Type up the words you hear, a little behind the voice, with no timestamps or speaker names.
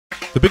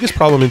The biggest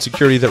problem in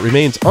security that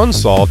remains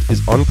unsolved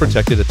is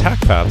unprotected attack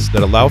paths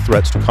that allow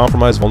threats to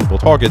compromise vulnerable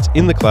targets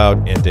in the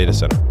cloud and data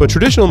center. But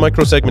traditional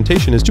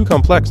microsegmentation is too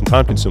complex and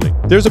time-consuming.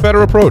 There's a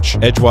better approach: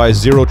 Edgewise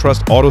Zero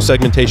Trust Auto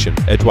Segmentation.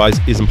 Edgewise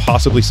is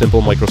impossibly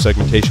simple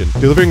microsegmentation,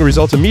 delivering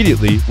results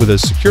immediately with a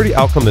security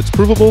outcome that's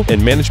provable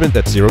and management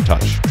that's zero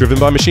touch. Driven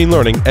by machine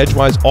learning,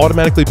 Edgewise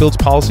automatically builds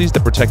policies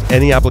that protect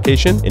any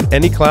application in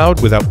any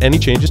cloud without any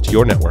changes to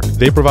your network.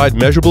 They provide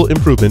measurable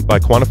improvement by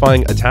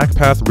quantifying attack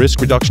path risk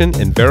reduction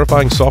and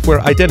verifying software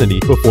identity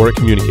before it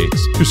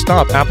communicates to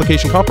stop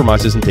application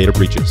compromises and data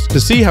breaches. To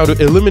see how to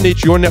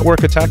eliminate your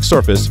network attack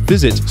surface,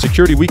 visit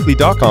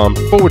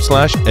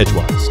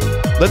securityweekly.com/Edgewise.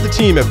 Let the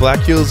team at Black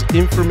Hills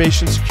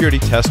Information Security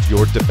test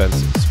your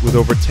defenses. With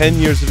over 10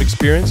 years of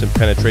experience in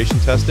penetration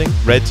testing,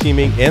 red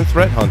teaming, and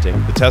threat hunting,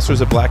 the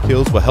testers at Black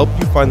Hills will help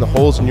you find the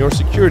holes in your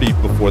security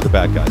before the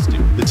bad guys do.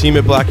 The team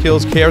at Black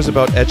Hills cares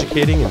about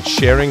educating and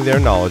sharing their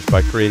knowledge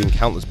by creating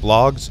countless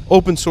blogs,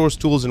 open source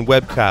tools, and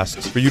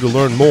webcasts for you to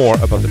learn more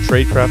about the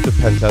tradecraft of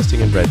pen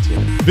testing and red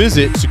teaming.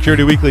 Visit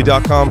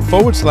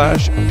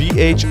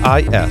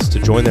securityweekly.com/BHIS to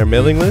join their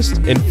mailing list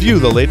and view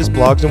the latest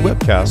blogs and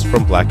webcasts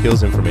from Black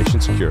Hills Information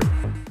Security.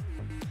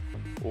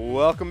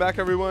 Welcome back,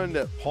 everyone,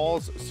 to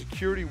Paul's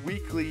Security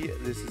Weekly.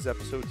 This is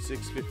episode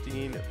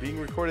 615, being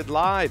recorded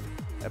live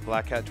at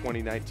Black Hat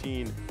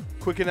 2019.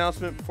 Quick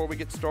announcement before we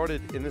get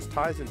started, and this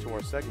ties into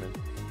our segment,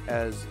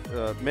 as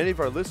many of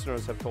our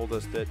listeners have told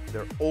us that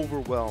they're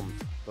overwhelmed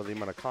by the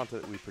amount of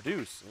content that we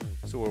produce.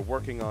 So we're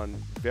working on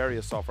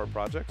various software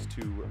projects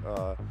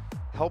to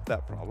help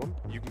that problem.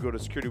 You can go to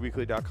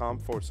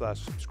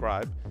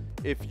securityweekly.com/subscribe.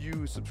 If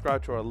you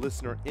subscribe to our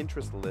listener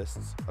interest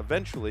lists,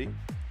 eventually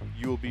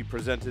you will be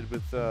presented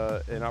with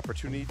an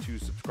opportunity to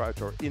subscribe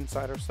to our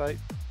insider site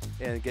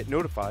and get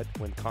notified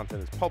when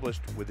content is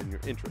published within your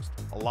interest.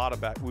 A lot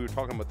of we were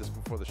talking about this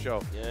before the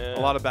show. Yeah.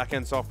 A lot of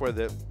back-end software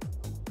that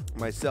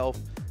myself,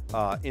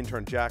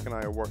 intern Jack, and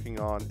I are working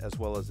on, as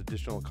well as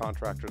additional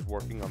contractors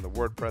working on the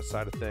WordPress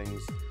side of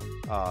things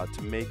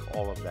to make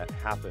all of that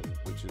happen,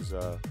 which is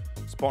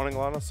spawning a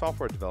lot of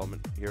software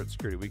development here at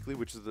Security Weekly,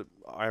 which is,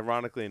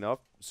 ironically enough,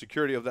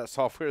 security of that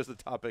software is the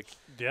topic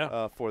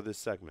for this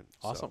segment.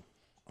 Awesome. So,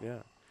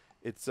 yeah.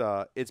 It's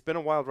been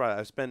a wild ride.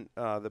 I've spent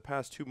the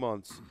past 2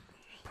 months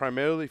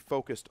primarily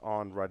focused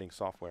on writing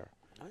software.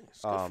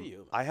 Nice. Good for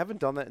you. I haven't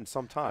done that in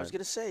some time. I was going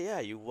to say, yeah,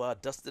 you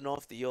dusting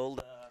off the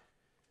old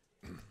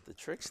the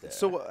tricks there.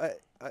 So,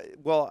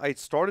 I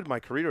started my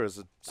career as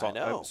a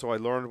software. So I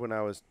learned when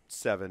I was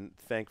 7.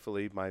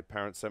 Thankfully, my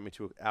parents sent me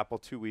to an Apple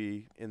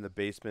IIe in the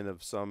basement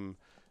of some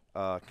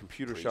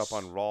computer shop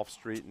on Rolfe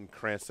Street in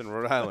Cranston,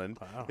 Rhode Island.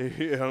 Wow. I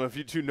don't know if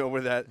you two know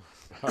where that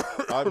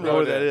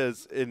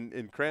is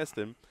in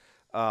Cranston.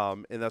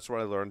 And that's where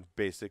I learned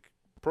basic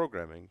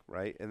programming,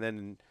 right? And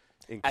then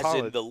in college,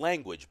 as in the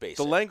language basic.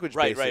 The language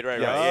basic. Right.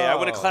 Yeah, I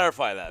want to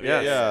clarify that.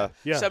 Yeah.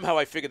 Somehow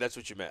I figured that's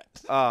what you meant.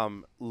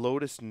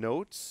 Lotus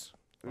Notes.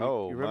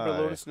 Oh, you remember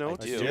Lotus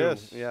Notes? I do.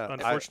 Yes. Yeah.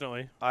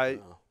 Unfortunately,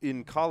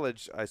 In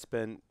college, I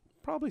spent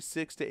probably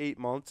 6 to 8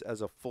 months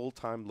as a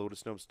full-time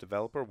Lotus Notes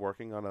developer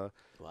working on it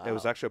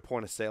was actually a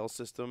point-of-sale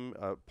system,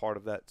 part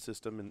of that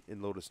system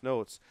in Lotus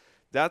Notes.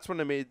 That's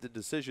when I made the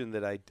decision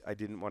that I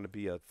didn't want to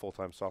be a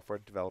full-time software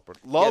developer.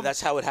 Yeah,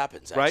 that's how it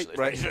happens, actually.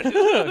 Right.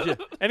 Yeah.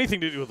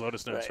 Anything to do with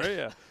Lotus Notes, right?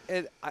 Yeah.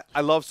 And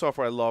I love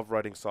software. I love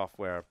writing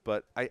software,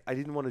 but I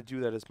didn't want to do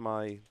that as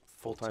my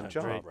full-time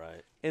job.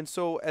 Right. And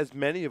so as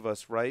many of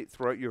us, right,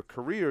 throughout your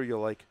career, you're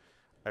like,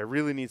 I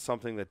really need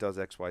something that does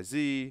X, Y,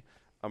 Z.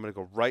 I'm going to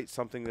go write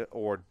something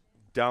or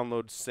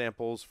download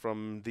samples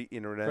from the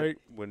internet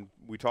when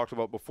we talked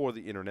about before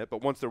the internet.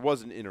 But once there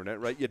was an internet,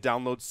 right, you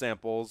download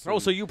samples. Oh,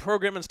 so you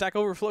program in Stack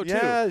Overflow too?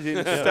 Yeah,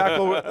 Stack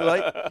Overflow.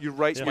 Like you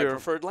write my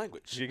preferred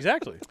language.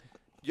 Exactly.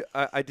 Yeah,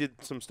 I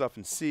did some stuff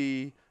in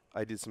C.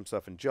 I did some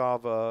stuff in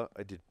Java.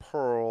 I did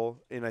Perl,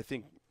 and I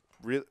think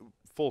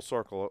full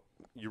circle,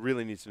 you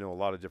really need to know a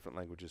lot of different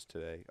languages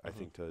today. I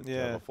think to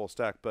have a full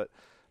stack, but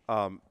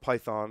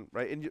Python,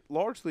 right, and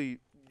largely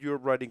you're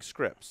writing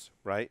scripts,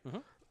 right?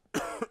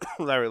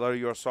 Larry, a lot of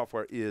your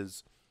software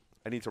is,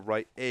 I need to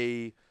write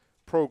a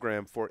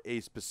program for a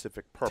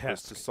specific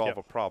purpose to solve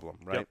a problem,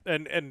 right?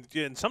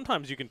 And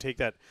sometimes you can take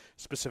that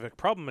specific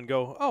problem and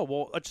go, oh,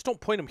 well, I just don't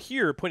point it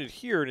here,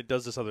 and it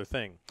does this other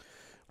thing.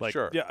 Like,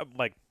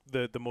 like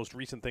the most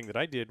recent thing that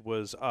I did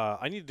was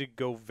I needed to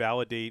go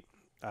validate.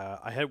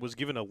 I was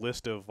given a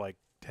list of like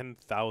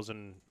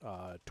 10,000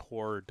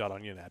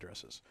 Tor.onion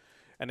addresses,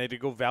 and I had to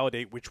go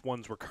validate which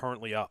ones were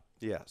currently up.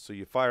 Yeah, so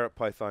you fire up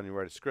Python, you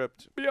write a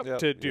script.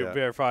 To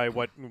verify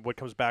what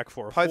comes back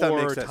for Python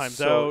 4 makes that times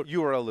so out.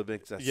 URL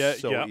makes that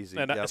so easy.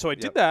 And so I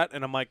did that,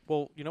 and I'm like,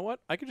 well, you know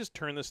what? I could just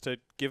turn this to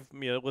give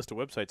me a list of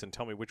websites and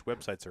tell me which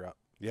websites are up.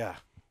 Yeah.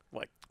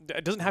 Like,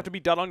 it doesn't have to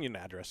be .onion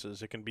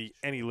addresses. It can be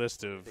any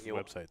list of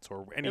websites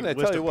or any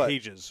list of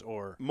pages.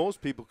 Or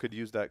most people could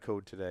use that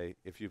code today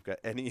if you've got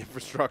any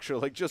infrastructure,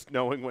 like just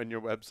knowing when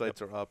your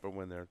websites are up or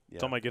when they're. Yeah.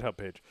 It's on my GitHub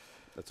page.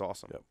 That's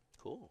awesome. Yep.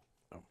 Cool.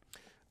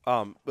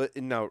 But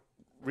now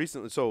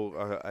recently,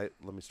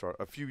 let me start.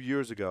 A few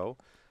years ago,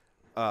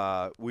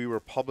 we were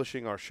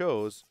publishing our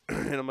shows,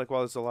 and I'm like,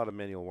 well, there's a lot of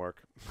manual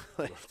work.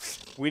 Like,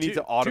 we need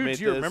to automate this.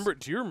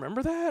 Do you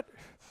remember that?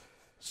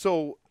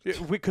 So,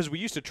 because we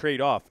used to trade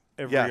off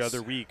every Yes.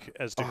 other week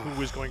as to who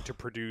was going to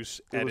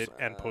produce, edit,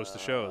 and post the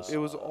shows. it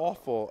was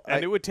awful.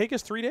 And it would take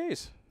us 3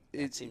 days.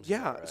 It seems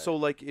yeah. about right. So,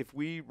 like, if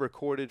we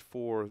recorded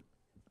for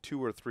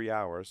 2 or 3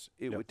 hours,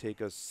 it would take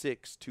us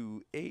 6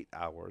 to 8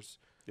 hours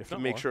to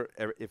make sure,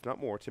 if not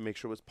more, to make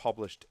sure it was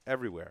published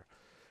everywhere.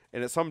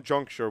 And at some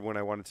juncture, when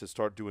I wanted to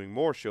start doing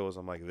more shows,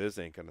 I'm like, this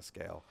ain't going to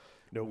scale.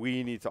 No,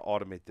 we need to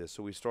automate this.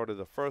 So we started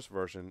the first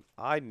version.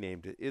 I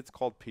named it. It's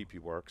called PP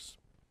Works.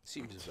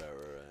 Seems about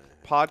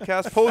right.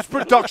 Podcast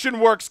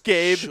post-production works,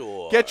 Gabe.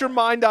 Sure. Get your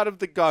mind out of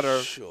the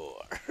gutter.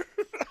 Sure.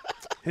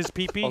 His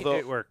PP, Although-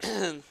 it works.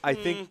 I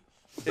think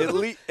at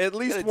least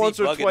Gotta once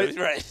or debug it, twice,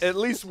 right. at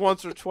least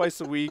once or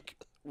twice a week,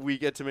 we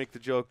get to make the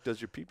joke.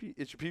 Is your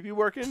PP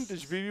working?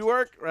 Does your PP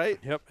work? Right?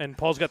 Yep. And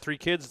Paul's got 3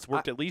 kids. It's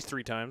worked at least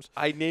 3 times.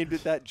 I named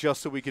it that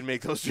just so we can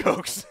make those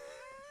jokes.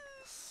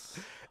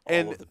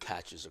 And All of the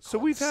patches are so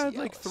called we've had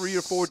like CLS. 3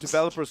 or 4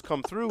 developers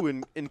come through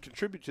and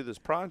contribute to this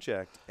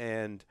project.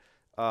 And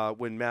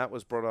when Matt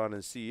was brought on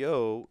as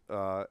CEO,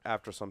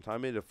 after some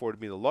time, it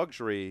afforded me the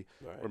luxury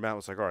where Matt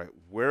was like, all right,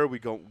 where are we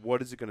going?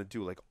 What is it going to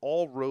do? Like,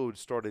 all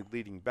roads started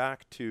leading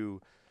back to,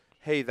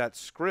 hey, that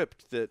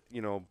script that,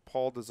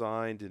 Paul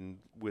designed and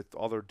with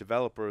other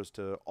developers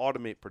to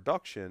automate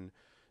production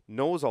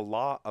knows a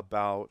lot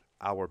about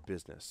our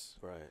business.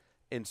 Right.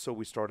 And so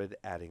we started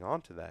adding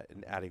on to that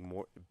and adding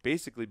more,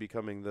 basically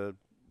becoming the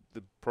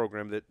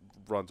program that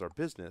runs our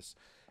business.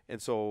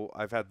 And so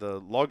I've had the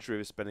luxury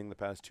of spending the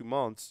past 2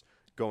 months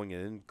going in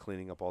and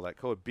cleaning up all that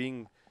code,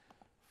 being,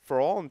 for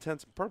all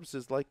intents and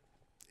purposes, like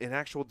an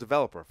actual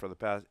developer for the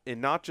past,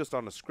 and not just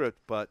on a script,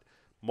 but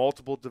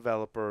multiple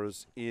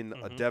developers in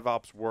a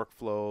DevOps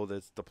workflow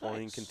that's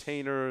deploying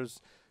containers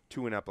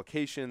to an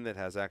application that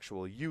has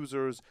actual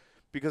users.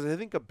 Because I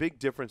think a big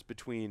difference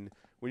between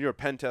when you're a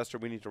pen tester,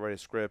 we need to write a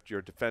script.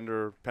 You're a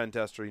defender, pen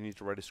tester, you need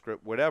to write a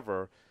script,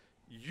 whatever.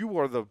 You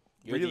are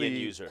You're the end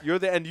user. You're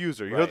the end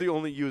user. Right. You're the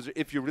only user.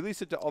 If you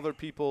release it to other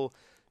people,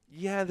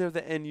 yeah, they're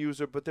the end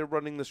user, but they're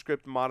running the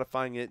script,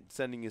 modifying it,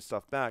 sending you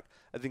stuff back.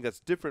 I think that's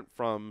different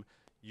from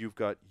you've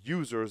got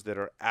users that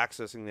are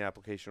accessing the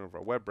application over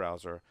a web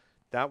browser.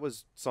 That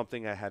was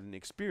something I hadn't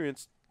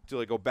experienced till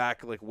I go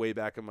back, like way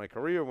back in my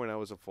career when I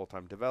was a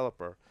full-time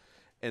developer.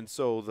 And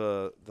so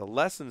the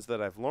lessons that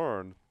I've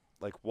learned,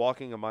 like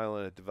walking a mile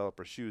in a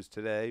developer's shoes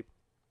today,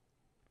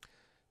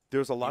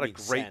 there's a lot of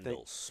great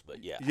sandals,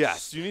 but yeah.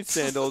 Yes, you need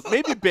sandals.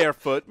 Maybe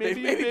barefoot.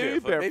 Maybe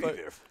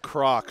barefoot.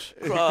 Crocs.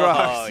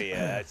 Oh,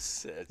 yeah.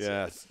 It's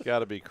Yes, got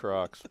to be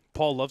Crocs.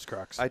 Paul loves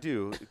Crocs. I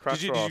do.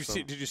 Crocs are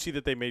awesome. Did you see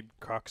that they made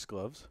Crocs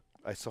gloves?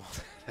 I saw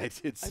that. I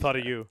did see Thought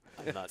of you.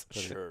 I'm not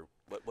sure.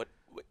 What?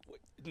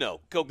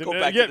 No, go No,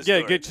 back to the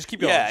story. just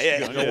keep going. Yeah,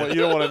 Just keep yeah. going.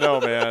 You don't want to know,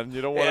 man.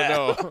 You don't want to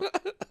know.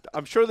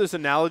 I'm sure there's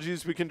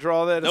analogies we can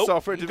draw that in Nope,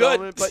 software good.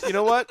 development, but you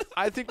know what?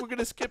 I think we're going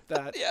to skip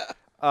that. Yeah.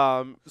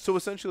 So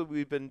essentially,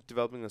 we've been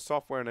developing the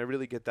software, and I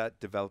really get that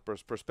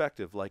developer's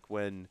perspective. Like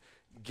when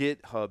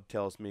GitHub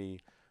tells me,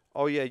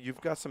 oh, yeah,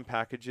 you've got some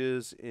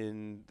packages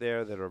in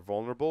there that are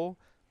vulnerable.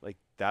 Like,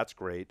 that's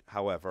great.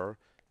 However,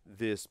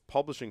 this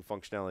publishing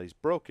functionality is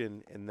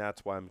broken, and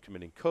that's why I'm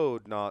committing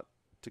code, not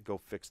to go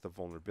fix the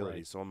vulnerability.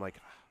 Right. So I'm like,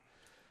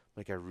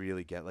 I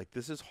really get, like,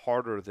 this is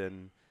harder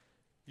than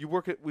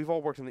we've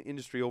all worked in the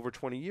industry over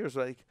 20 years,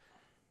 like,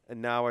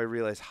 and now I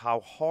realize how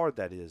hard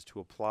that is to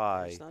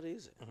apply It's not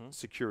easy.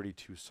 security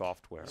to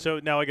software. So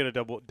now I got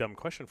a dumb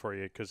question for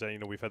you because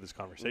we've had this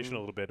conversation a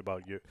little bit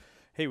about you.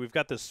 Hey, we've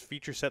got this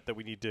feature set that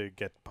we need to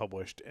get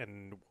published,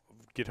 and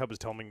GitHub is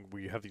telling me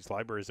we have these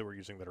libraries that we're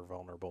using that are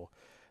vulnerable.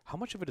 How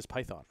much of it is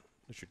Python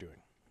that you're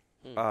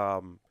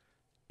doing?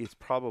 It's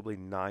probably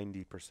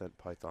 90%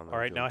 Python. All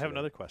right, now I have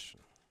another question.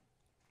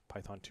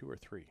 Python 2 or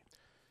 3?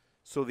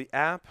 So the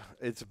app,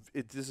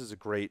 this is a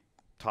great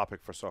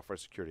topic for software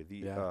security.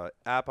 The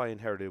app I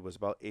inherited was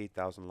about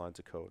 8,000 lines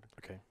of code.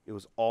 Okay. It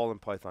was all in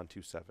Python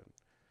 2.7.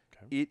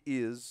 Okay. It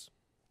is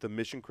the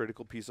mission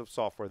critical piece of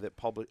software that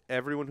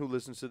everyone who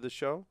listens to this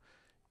show,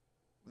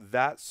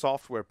 that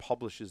software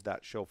publishes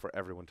that show for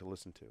everyone to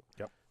listen to.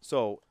 Yep.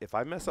 So if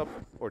I mess up,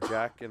 or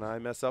Jack and I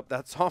mess up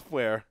that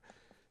software,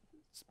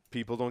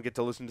 people don't get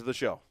to listen to the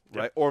show,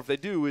 right? Or if they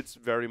do, it's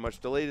very much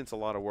delayed. It's a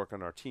lot of work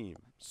on our team.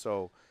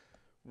 So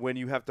when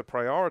you have to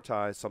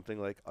prioritize something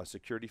like a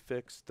security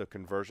fix, the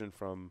conversion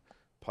from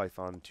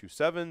Python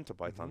 2.7 to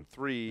Python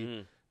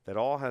 3, that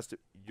all has to,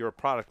 you're a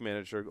product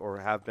manager or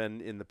have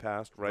been in the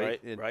past, right?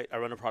 Right. I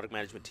run a product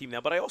management team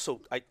now, but I also,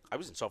 I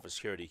was in software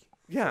security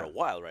Yeah. for a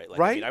while, right? Like,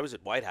 Right? I mean, I was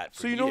at White Hat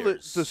for So you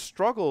years. know the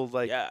struggle,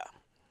 like, yeah.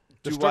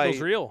 The do struggle's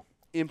I real.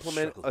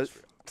 implement Struggle is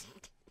real.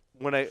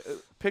 when I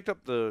picked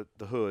up the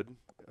hood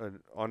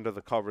under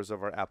the covers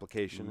of our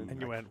application, And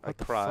you went, I what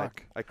the cried.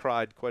 fuck? I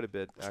cried quite a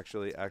bit,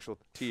 actually, actual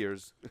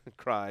tears.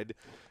 Cried,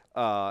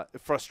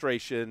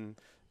 frustration.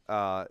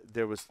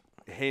 There was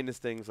heinous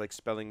things like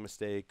spelling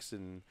mistakes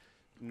and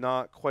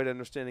not quite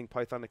understanding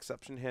Python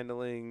exception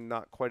handling,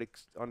 not quite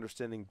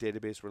understanding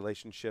database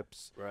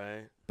relationships.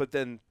 Right. But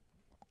then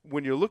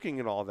when you're looking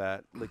at all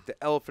that, like the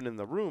elephant in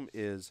the room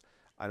is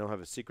I don't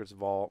have a secrets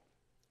vault.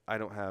 I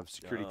don't have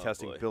security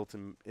testing built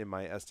in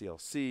my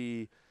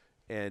SDLC.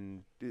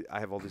 And I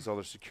have all these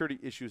other security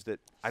issues that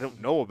I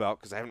don't know about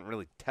because I haven't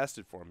really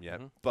tested for them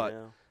yet. But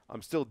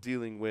I'm still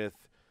dealing with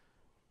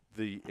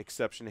the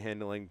exception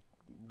handling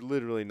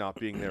literally not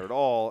being there at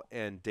all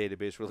and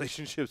database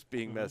relationships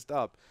being messed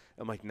up.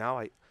 I'm like, now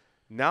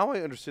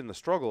I understand the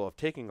struggle of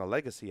taking a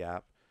legacy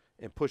app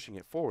and pushing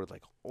it forward.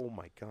 Like, oh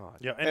my God.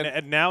 Yeah,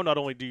 and now not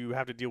only do you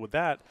have to deal with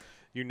that,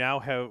 you now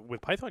have,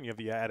 with Python, you have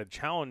the added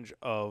challenge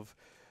of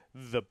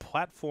the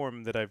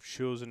platform that I've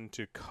chosen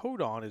to code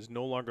on is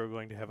no longer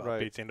going to have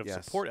updates and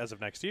support as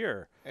of next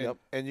year.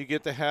 And you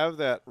get to have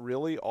that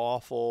really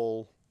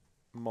awful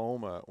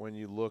moment when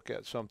you look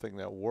at something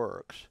that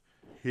works.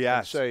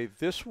 And say,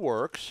 this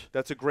works.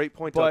 That's a great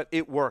point. But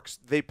it works.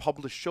 They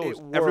publish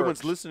shows.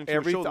 Everyone's listening to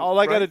the shows. All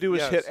I got to do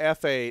is hit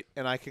F8,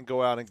 and I can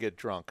go out and get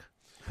drunk.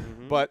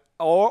 But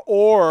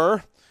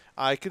or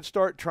I can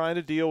start trying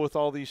to deal with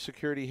all these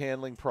security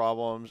handling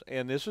problems.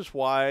 And this is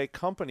why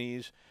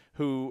companies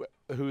who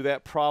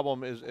that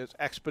problem is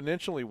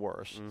exponentially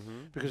worse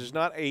because it's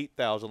not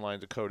 8,000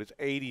 lines of code, it's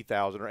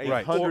 80,000 or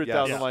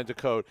 800,000 lines of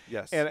code.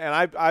 Yes. And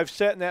I've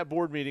sat in that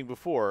board meeting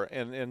before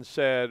and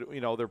said,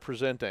 they're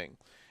presenting.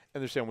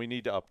 And they're saying, we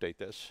need to update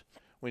this.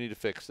 We need to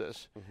fix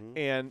this.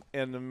 And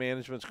the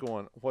management's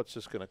going, what's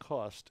this going to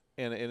cost?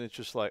 And it's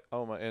just like,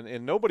 oh my,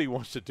 and nobody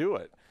wants to do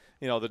it.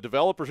 The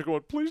developers are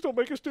going, please don't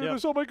make us do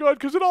this. Oh my God,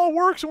 because it all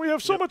works and we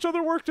have so much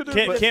other work to do.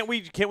 Can't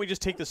we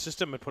just take the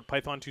system and put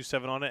Python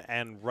 2.7 on it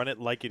and run it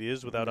like it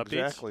is without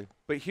updates? Exactly.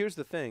 But here's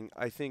the thing.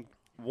 I think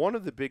one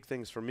of the big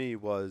things for me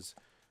was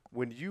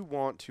when you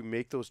want to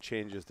make those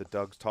changes that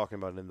Doug's talking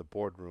about in the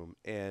boardroom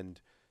and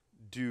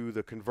do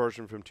the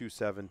conversion from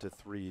 2.7 to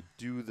 3,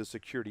 do the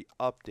security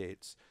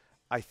updates,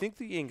 I think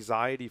the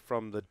anxiety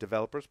from the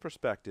developer's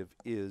perspective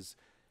is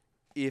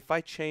if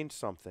I change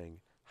something,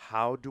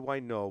 how do I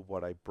know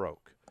what I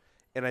broke?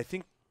 And I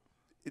think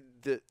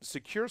the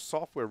secure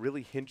software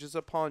really hinges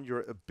upon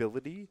your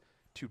ability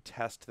to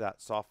test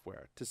that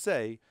software, to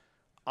say,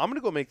 I'm going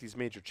to go make these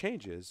major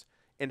changes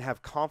and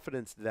have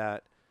confidence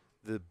that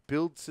the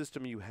build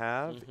system you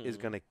have is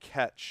going to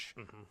catch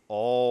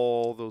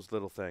all those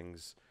little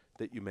things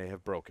that you may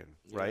have broken,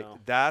 right?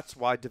 That's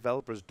why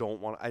developers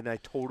don't want, and I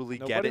totally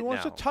get it now. Nobody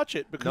wants to touch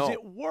it because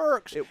it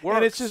works. It works.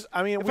 And it's just,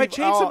 if I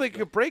change something, it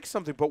could break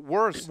something, but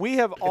worse. We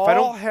have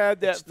all had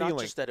that it's feeling. It's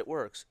not just that it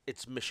works.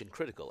 It's mission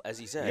critical, as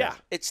he said. Yeah.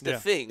 It's the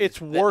thing it's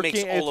working,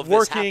 that makes all of this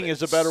this happen.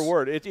 Is a better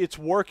word. It's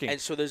working.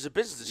 And so there's a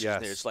business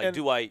decision there. It's like,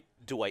 do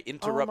I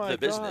interrupt the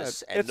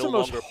business and it's no the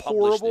most longer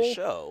publish the horrible,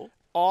 show?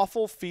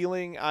 Awful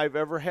feeling I've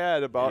ever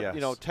had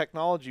about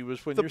technology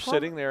was when you're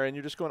sitting there and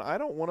you're just going, I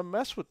don't want to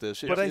mess with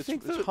this. But I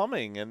think it's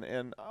humming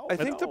I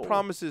think the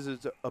promise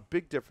is a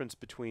big difference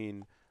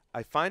between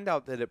I find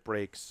out that it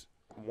breaks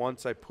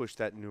once I push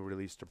that new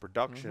release to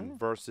production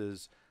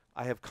versus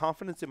I have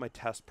confidence in my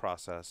test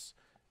process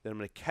that I'm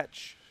going to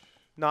catch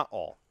not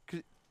all.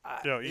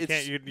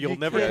 You'll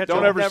never catch all.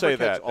 Don't ever say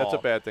that. All. That's a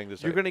bad thing to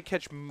say. You're going to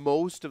catch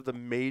most of the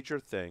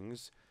major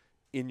things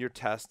in your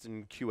test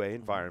and QA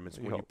environments.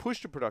 When you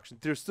push to production,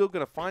 they're still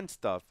going to find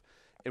stuff.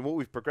 And what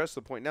we've progressed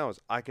to the point now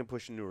is I can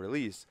push a new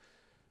release.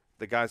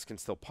 The guys can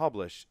still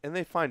publish, and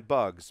they find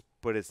bugs,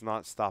 but it's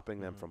not stopping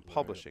them from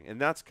publishing.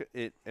 And that's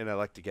it. And I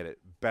like to get it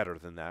better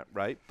than that,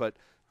 right? But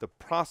the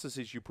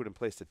processes you put in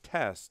place to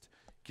test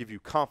give you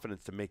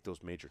confidence to make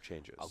those major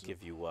changes. I'll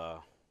give you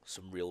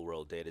some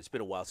real-world data. It's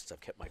been a while since I've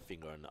kept my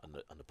finger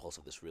on the pulse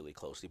of this really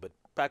closely. But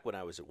back when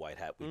I was at White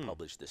Hat, we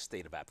published the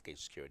State of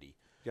Application Security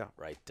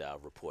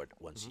report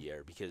once a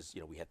year because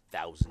we had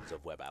thousands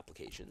of web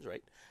applications,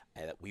 right,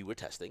 that we were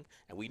testing,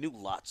 and we knew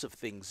lots of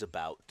things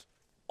about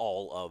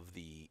all of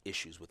the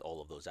issues with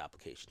all of those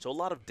applications. So a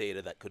lot of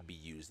data that could be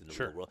used in the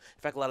real world.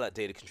 In fact, a lot of that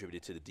data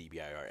contributed to the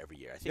DBIR every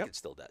year. I think it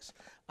still does.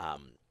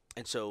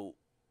 And so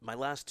my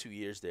last 2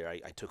 years there, I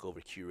took over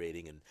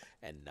curating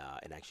and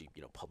actually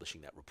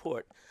publishing that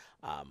report.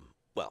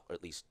 Well, or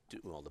at least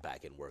doing all the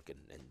back end work,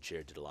 and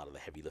Jared did a lot of the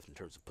heavy lift in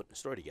terms of putting the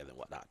story together and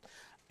whatnot.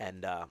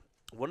 And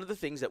one of the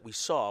things that we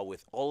saw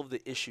with all of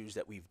the issues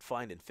that we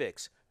find and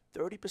fix,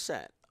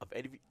 30% of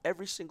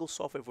every single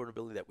software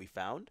vulnerability that we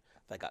found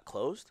that got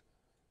closed,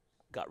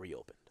 got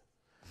reopened.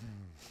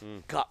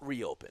 Got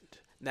reopened.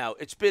 Now,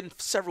 it's been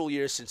several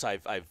years since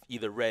I've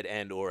either read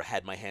and or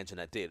had my hands on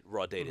that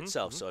raw data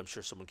itself, so I'm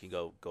sure someone can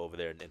go over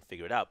there and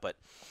figure it out. But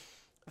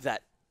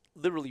that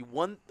literally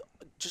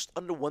just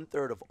under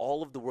 1/3 of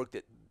all of the work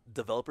that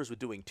developers were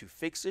doing to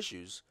fix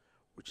issues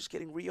were just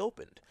getting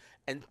reopened.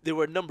 And there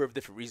were a number of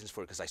different reasons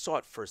for it, because I saw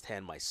it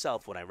firsthand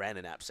myself when I ran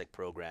an AppSec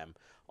program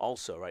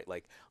also, right?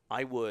 Like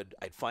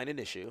I'd find an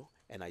issue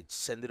and I'd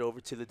send it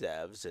over to the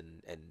devs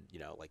and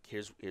like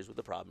here's what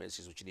the problem is,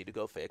 here's what you need to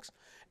go fix.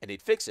 And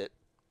they'd fix it.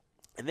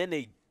 And then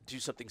they do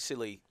something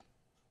silly,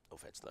 no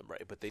offense to them,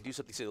 right? But they do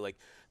something silly, like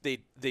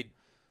they'd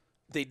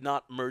they'd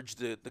not merge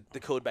the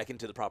code back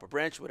into the proper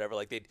branch or whatever.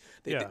 Like they'd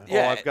Oh,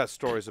 I've got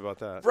stories about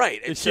that.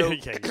 Right. And so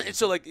and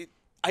so like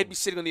I'd be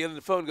sitting on the end of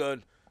the phone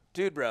going,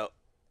 dude, bro,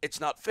 it's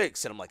not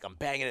fixed. And I'm like, I'm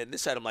banging it in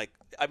this side. I'm like,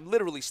 I'm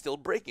literally still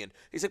breaking it.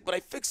 He's like, but I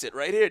fixed it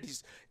right here.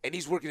 And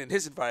he's working in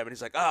his environment.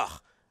 He's like, I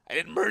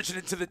didn't merge it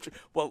into the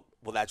well,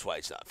 that's why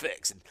it's not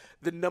fixed. And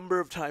the number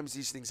of times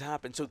these things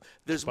happen. So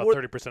there's about more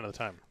 30% of the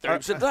time. 30%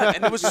 of the time.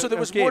 And there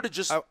was Gabe, more to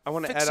just I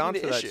want to add on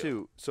to that issue.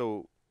 too.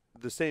 So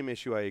the same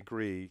issue, I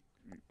agree,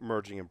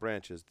 merging in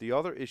branches. The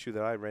other issue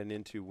that I ran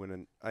into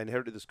when I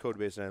inherited this code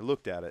base and I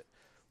looked at it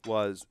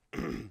was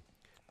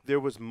there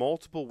was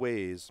multiple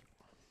ways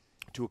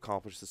to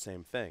accomplish the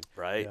same thing.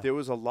 Right. Yeah. There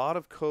was a lot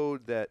of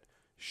code that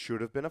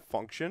should have been a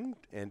function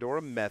and or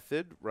a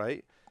method,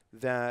 right?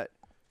 That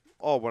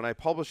when I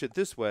publish it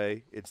this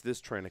way, it's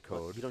this train of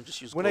code. What, you don't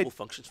just use global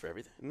functions for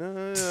everything?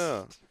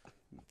 No.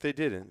 They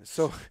didn't.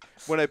 So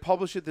when I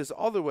publish it this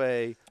other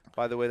way,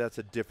 by the way, that's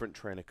a different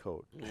train of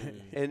code.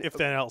 And if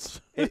that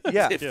else.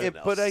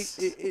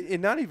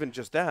 And not even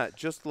just that.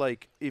 Just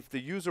like if the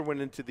user went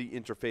into the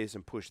interface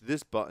and pushed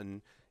this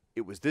button,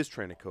 it was this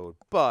train of code.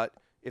 But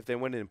if they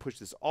went in and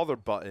pushed this other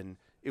button,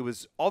 it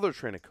was other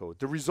train of code.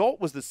 The result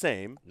was the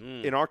same.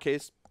 In our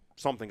case,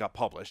 something got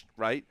published,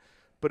 right?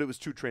 But it was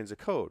two trains of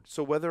code.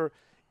 So whether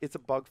it's a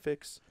bug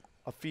fix,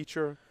 a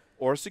feature,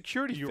 or a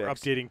security You're fix.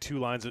 updating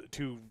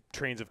two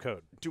trains of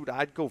code. Dude,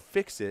 I'd go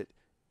fix it,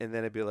 and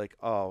then it'd be like,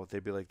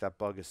 they'd be like, that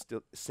bug is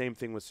still same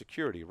thing with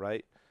security,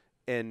 right?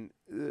 And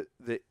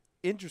the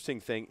interesting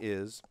thing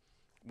is,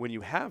 when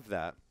you have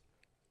that,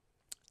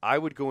 I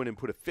would go in and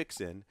put a fix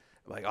in,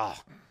 like,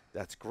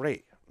 that's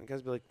great. And guys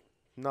would be like,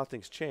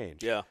 nothing's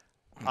changed. Yeah.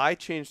 I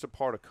changed a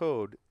part of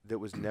code that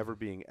was never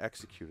being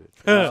executed.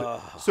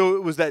 So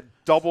it was that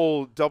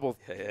double,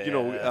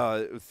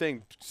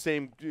 thing.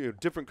 Same,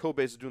 different code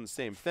bases doing the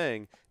same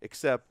thing,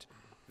 except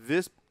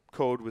this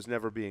code was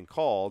never being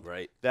called.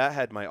 Right. That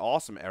had my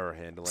awesome error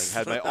handling,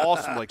 had my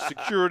awesome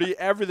security.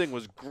 Everything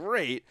was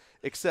great,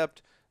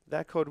 except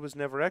that code was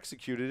never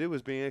executed. It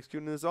was being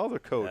executed in this other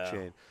code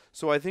chain.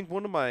 So I think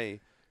one of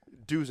my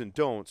do's and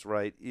don'ts,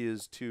 right,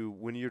 is to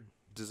when you're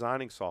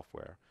designing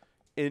software,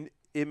 and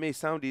it may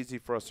sound easy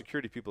for us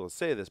security people to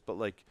say this, but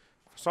like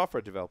software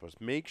developers,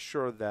 make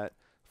sure that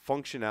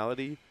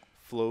functionality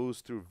flows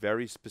through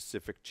very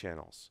specific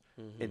channels,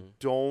 and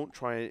don't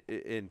try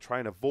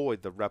and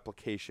avoid the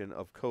replication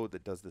of code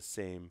that does the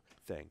same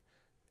thing.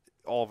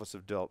 All of us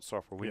have developed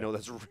software. We know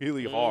that's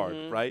really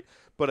hard, right?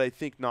 But I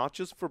think not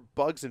just for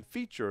bugs and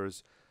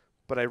features,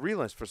 but I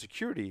realize for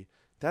security,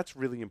 that's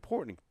really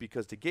important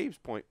because to Gabe's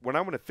point, when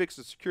I want to fix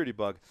a security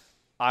bug,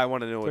 I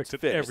want to know it's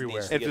fixed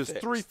everywhere. If there's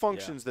three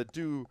functions that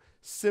do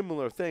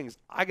similar things,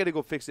 I got to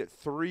go fix it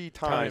 3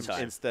 times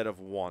instead of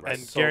once.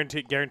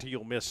 And guarantee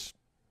you'll miss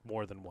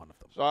more than one of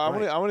them. So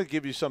I want to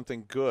give you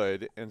something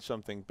good and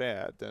something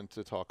bad then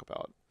to talk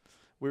about.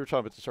 We were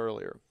talking about this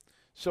earlier.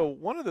 So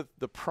one of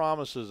the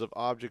promises of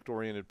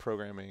object-oriented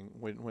programming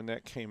when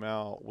that came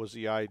out was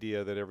the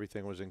idea that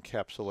everything was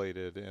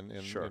encapsulated and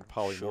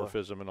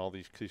polymorphism and all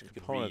these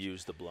components. You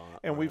could reuse the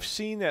block. And we've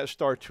seen that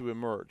start to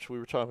emerge. We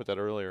were talking about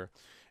that earlier.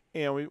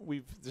 And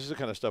this is the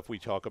kind of stuff we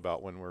talk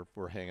about when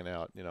we're hanging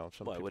out.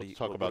 Some people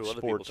talk about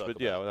sports, but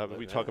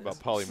we talk about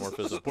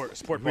polymorphism.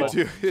 Sport ball.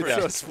 We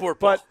do. Sport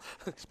ball.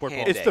 Sport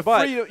ball. It's the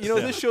freedom.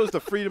 This shows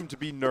the freedom to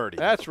be nerdy.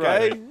 That's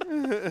right.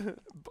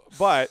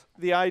 But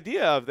the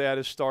idea of that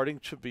is starting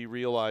to be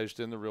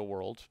realized in the real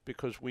world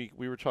because we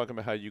were talking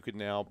about how you could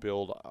now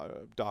build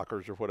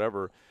Dockers or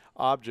whatever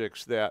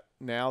objects that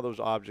now those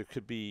objects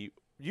could be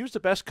use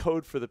the best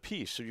code for the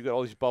piece. So you got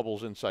all these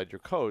bubbles inside your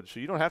code. So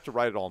you don't have to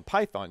write it all in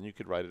Python. You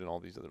could write it in all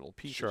these other little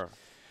pieces. Sure.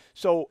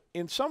 So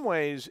in some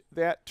ways,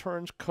 that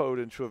turns code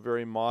into a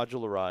very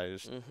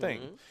modularized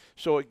thing.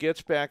 So it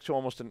gets back to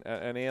almost an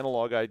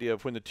analog idea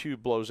of when the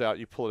tube blows out,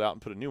 you pull it out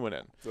and put a new one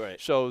in. Right.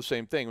 So the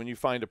same thing. When you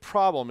find a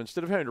problem,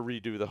 instead of having to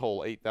redo the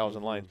whole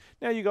 8,000 lines,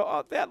 now you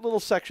go, that little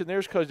section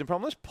there's causing a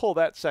problem. Let's pull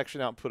that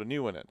section out and put a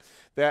new one in.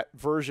 That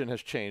version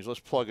has changed. Let's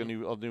plug a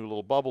new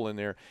little bubble in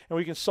there, and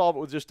we can solve it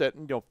with just that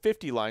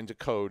 50 lines of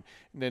code,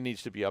 and then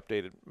needs to be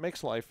updated.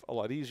 Makes life a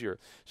lot easier.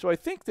 So I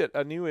think that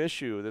a new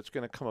issue that's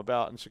going to come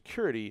about in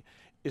security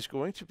is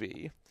going to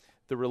be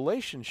the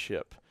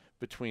relationship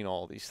between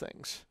all these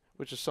things,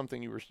 which is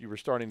something you were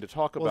starting to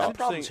talk about. The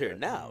problem's here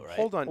now, right?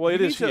 Hold on. Well,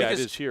 it is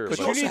here. But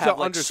you you need also have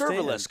to understand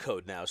serverless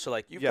code now. So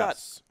you've got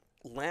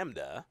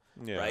Lambda,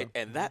 right?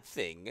 And that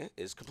thing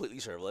is completely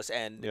serverless,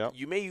 and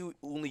you may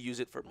only use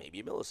it for maybe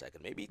a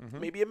millisecond,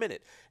 maybe a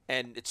minute,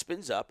 and it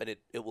spins up and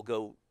it will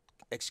go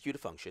execute a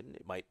function.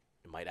 It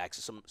might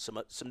access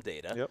some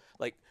data.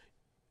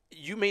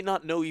 You may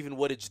not know even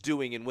what it's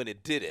doing and when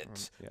it did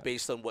it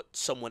based on what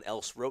someone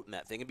else wrote in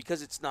that thing. And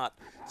because it's not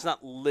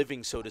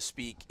living, so to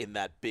speak, in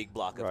that big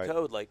block of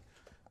code,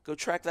 go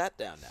track that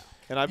down now.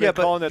 And I've been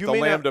calling that the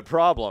Lambda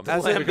problem.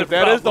 That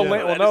is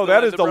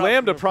the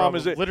Lambda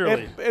problem.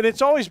 Literally. And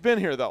it's always been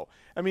here, though.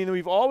 I mean,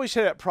 we've always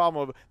had that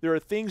problem of there are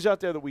things out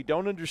there that we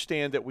don't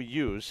understand that we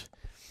use.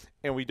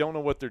 and we don't know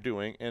what they're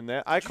doing, and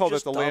that I call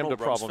that the Lambda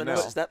problem now.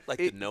 Is that like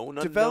the known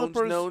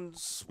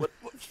unknowns? What?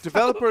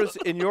 Developers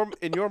in your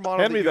model.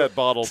 Hand me that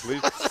bottle,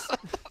 please.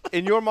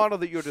 In your model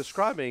that you're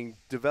describing,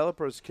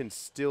 developers can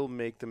still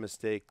make the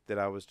mistake that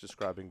I was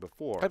describing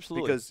before.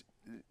 Absolutely. Because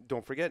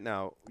don't forget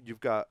now, you've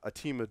got a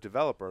team of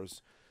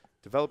developers.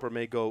 Developer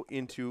may go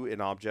into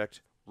an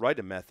object, write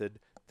a method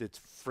that's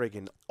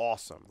friggin'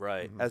 awesome.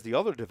 Right. As the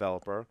other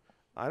developer,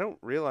 I don't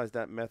realize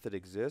that method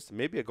exists.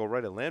 Maybe I go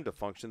write a Lambda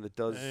function that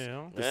does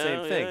the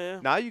same thing. Yeah.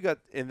 Now you got,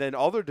 and then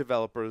other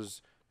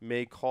developers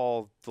may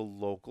call the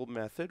local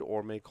method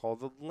or may call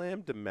the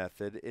Lambda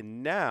method.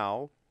 And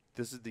now,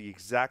 this is the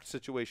exact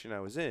situation I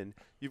was in.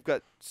 You've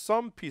got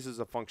some pieces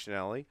of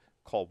functionality,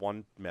 call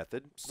one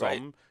method,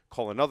 some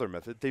call another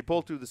method. They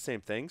both do the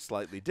same thing,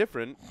 slightly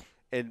different.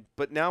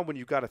 But now when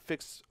you've got to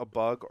fix a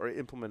bug or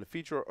implement a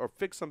feature or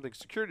fix something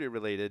security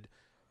related,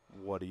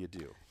 what do you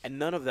do? And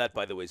none of that,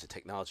 by the way, is a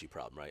technology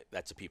problem, right?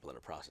 That's a people and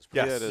a process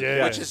Yes.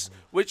 problem.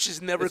 Which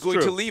is never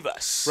going to leave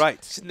us. Right.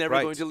 It's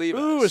never going to leave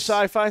us. Ooh, a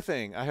sci-fi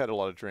thing. I had a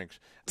lot of drinks.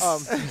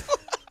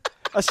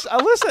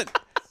 Listen.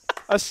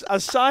 A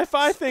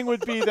sci-fi thing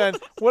would be then,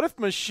 what if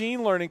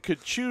machine learning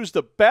could choose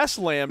the best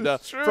Lambda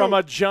from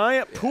a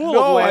giant pool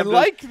of Lambdas? I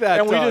like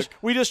that, and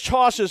we just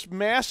toss this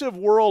massive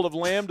world of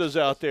Lambdas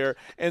out there,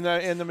 and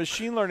the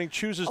machine learning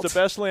chooses the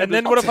best Lambda. And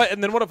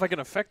then what if I can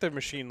affect the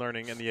machine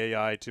learning and the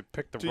AI to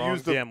pick the wrong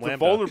damn Lambda? The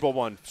vulnerable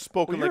one,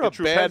 spoken Well, like you're a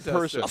true bad pen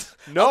person.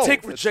 tester. I'll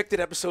take rejected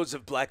episodes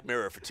of Black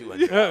Mirror for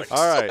 $200.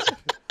 All right.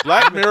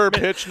 Black Mirror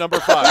pitch number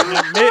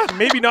 5.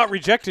 Maybe not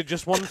rejected,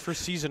 just one for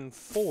season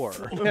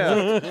 4.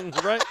 Yeah.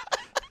 Right?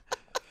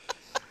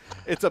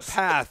 It's a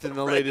path in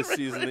the latest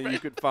season that you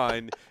could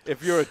find.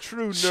 If you're a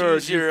true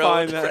nerd, you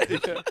find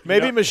that.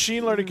 Maybe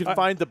machine learning can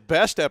find the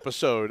best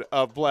episode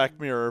of Black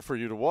Mirror for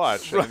you to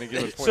watch at any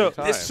given point in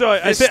time.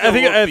 I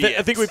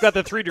think we've got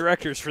the 3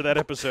 directors for that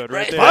episode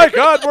right there. My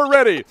God, we're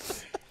ready.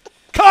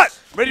 Cut!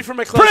 Ready for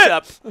my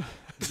close-up.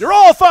 You're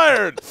all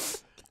fired.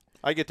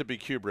 I get to be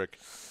Kubrick.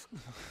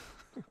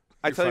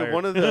 I tell you,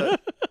 one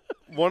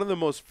of the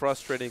most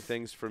frustrating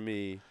things for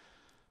me.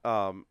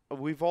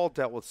 We've all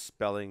dealt with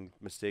spelling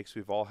mistakes.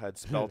 We've all had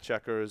spell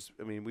checkers.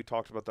 I mean, we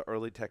talked about the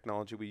early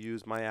technology we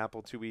used. My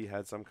Apple IIe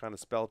had some kind of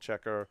spell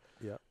checker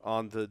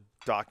on the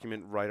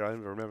document writer. I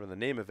don't remember the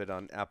name of it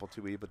on Apple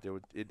IIe, but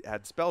it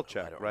had spell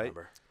check, I don't right?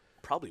 remember.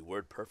 Probably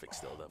WordPerfect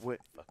still, though. Word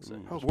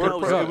Perfect.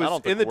 It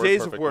was in the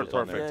days of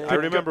WordPerfect. I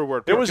remember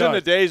WordPerfect. It was in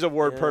the days of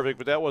WordPerfect,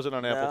 but that wasn't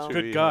on Apple IIe.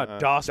 Good God,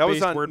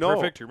 DOS-based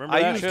WordPerfect. You remember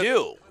that? I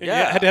do. Yeah.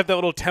 You had to have that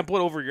little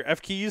template over your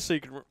F keys so you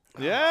could.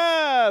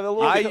 Yeah,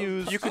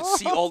 you could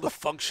see all the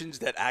functions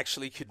that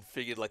actually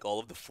configured like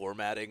all of the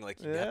formatting.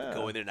 Like you have to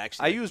go in there and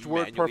actually. I used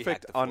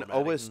WordPerfect on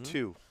OS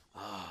 2.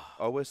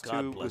 OS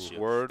 2 was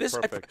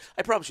WordPerfect.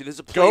 I promise you, there's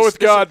a place. Go with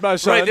God, my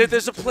son. Right,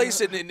 there's a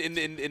place in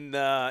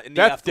the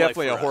That's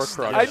definitely a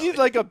Horcrux. I need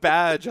like a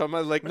badge on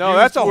my No,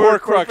 that's a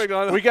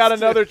Horcrux. We got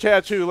another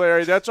tattoo,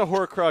 Larry. That's a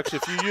Horcrux.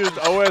 If you used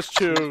OS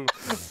 2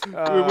 with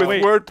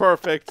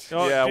WordPerfect.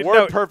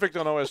 WordPerfect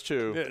on OS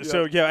 2.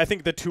 So I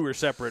think the 2 are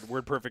separate.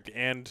 WordPerfect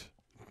and.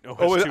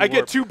 I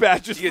get 2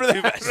 badges for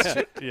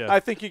that. I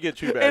think you get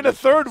 2 badges. And a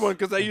third one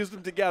because I used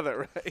them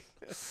together, right?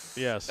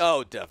 Yes.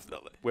 Oh,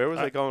 definitely. Where was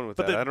I going with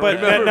that? I don't don't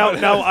remember.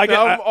 now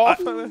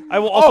I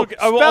will also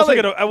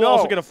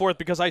get a 4th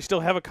because I still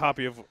have a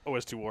copy of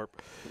OS 2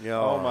 Warp.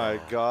 Oh my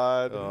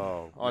God!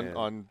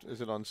 On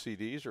is it on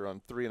CDs or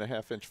on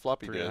 3.5-inch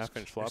floppy disks?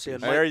 3.5-inch floppy.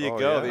 There you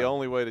go. The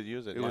only way to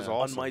use it. It was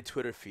awesome. On my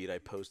Twitter feed, I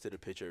posted a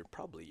picture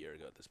probably a year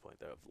ago at this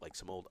point of like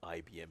some old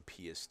IBM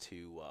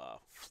PS2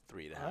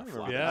 3.5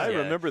 floppy. Yeah, I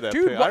remember that.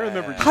 Dude, I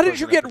remember. How did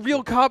you get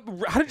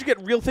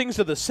real things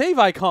to the save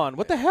icon?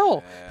 What the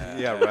hell?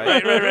 Yeah,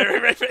 right.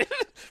 Right.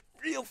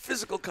 Real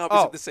physical copies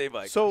of the save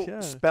icon.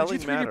 So spelling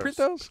did you 3D matters. print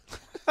those?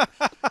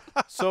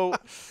 So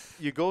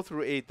you go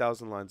through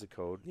 8,000 lines of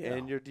code,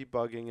 and you're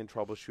debugging and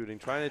troubleshooting,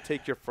 trying to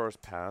take your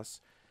first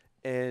pass,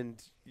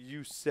 and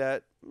you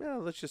set,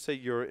 let's just say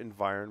your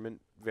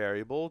environment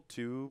variable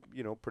to,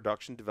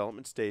 production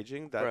development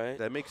staging.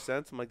 That makes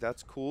sense. I'm like,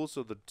 that's cool.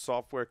 So the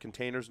software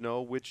containers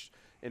know which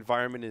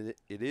environment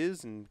it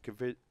is, and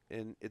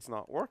it's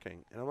not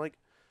working. And I'm like,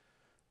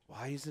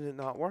 why isn't it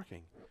not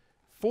working?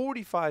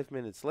 45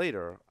 minutes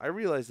later, I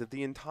realized that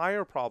the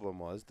entire problem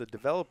was the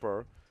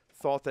developer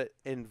thought that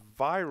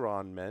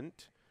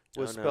environment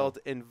was spelled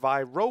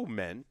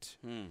environment,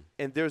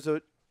 and there's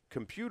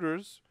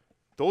computers.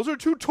 Those are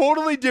 2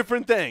 totally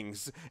different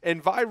things.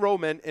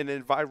 Environment and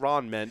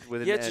environment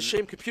with an N. It's a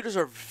shame. Computers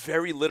are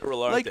very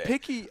literal, aren't they?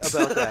 Picky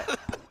about that.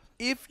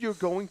 If you're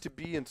going to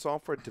be in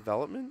software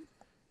development,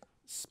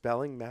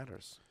 spelling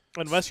matters.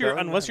 Unless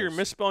you're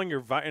misspelling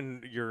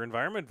your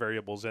environment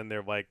variables, and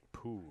they're like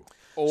poo.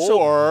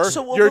 Or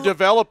your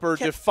developer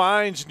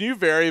defines new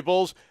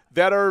variables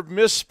that are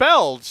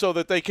misspelled so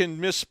that they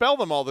can misspell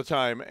them all the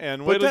time.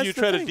 And wait till you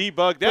try to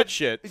debug that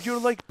shit. You're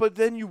like, but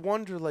then you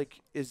wonder, like,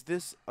 is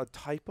this a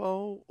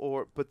typo?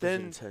 But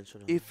then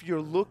if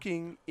you're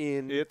looking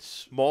in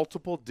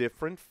multiple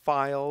different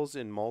files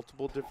in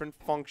multiple different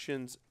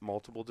functions,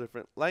 multiple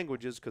different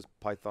languages, because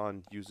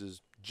Python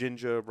uses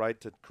Jinja, right,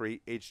 to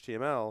create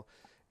HTML,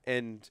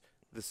 and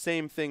the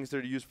same things that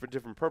are used for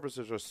different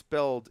purposes are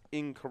spelled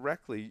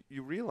incorrectly,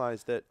 you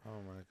realize that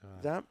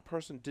that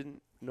person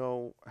didn't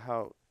know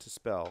how to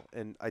spell.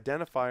 And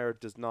identifier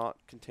does not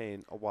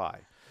contain a Y.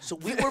 So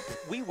we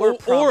were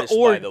promised,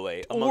 by the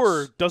way,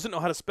 or doesn't know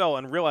how to spell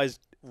and realized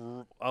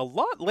a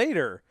lot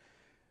later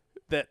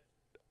that,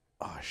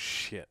 oh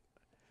shit,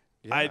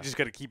 I just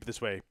got to keep it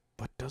this way.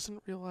 But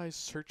doesn't realize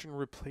search and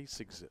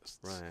replace exists.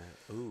 Right.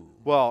 Ooh.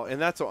 Well,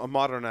 and that's a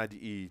modern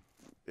IDE.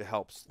 It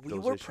helps. We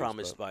were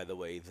promised, by the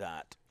way,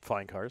 that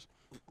flying cars.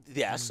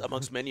 Yes,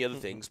 amongst many other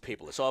things,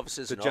 paperless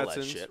offices and all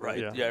that shit,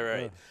 right? Yeah,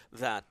 right.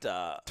 That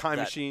time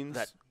machines.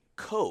 That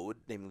code,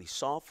 namely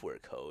software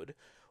code,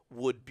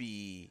 would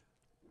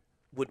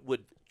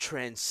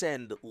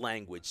transcend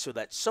language, so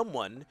that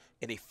someone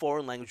in a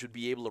foreign language would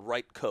be able to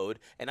write code,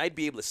 and I'd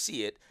be able to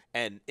see it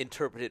and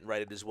interpret it and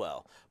write it as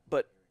well.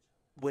 But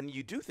when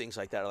you do things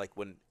like that, like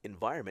when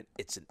environment,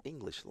 it's an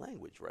English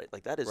language, right?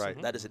 Like that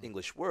is an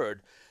English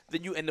word.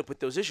 Then you end up with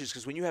those issues,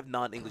 because when you have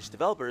non-English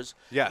developers,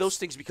 those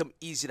things become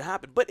easy to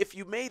happen. But if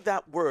you made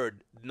that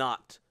word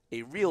not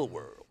a real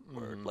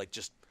word, like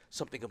just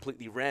something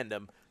completely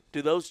random,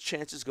 do those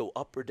chances go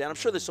up or down? I'm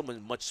sure there's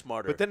someone much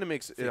smarter. But then it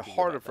makes it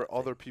harder for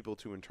other people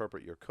to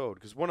interpret your code.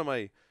 Because one of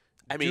my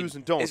do's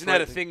and don'ts. Isn't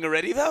that a thing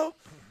already, though?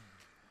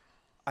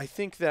 I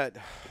think that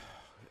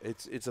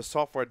it's a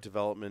software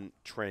development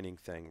training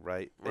thing,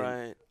 right?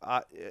 Right.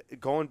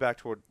 Going back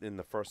to in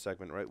the first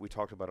segment, right, we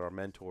talked about our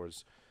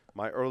mentors.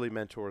 My early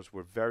mentors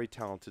were very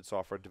talented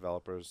software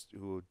developers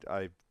who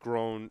I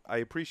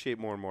appreciate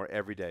more and more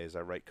every day as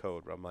I write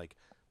code. I'm like,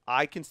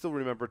 I can still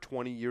remember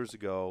 20 years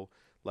ago,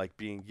 like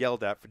being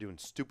yelled at for doing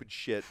stupid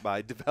shit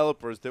by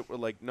developers that were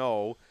like,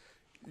 no,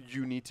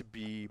 you need to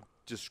be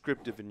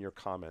descriptive in your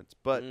comments.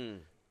 But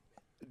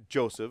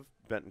Joseph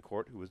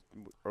Bentoncourt, who was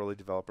early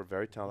developer,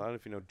 very talented. I don't know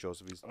if you know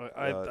Joseph. He's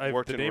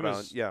worked the in name around.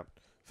 is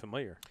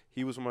familiar.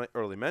 He was one of my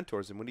early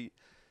mentors, and when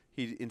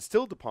he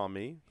instilled upon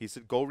me, he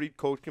said, "Go read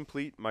Code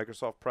Complete,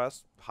 Microsoft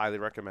Press, highly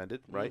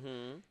recommended." Right?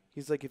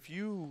 He's like, if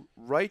you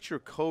write your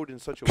code in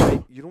such a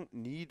way, you don't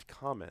need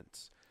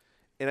comments.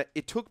 And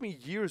it took me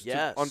years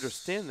to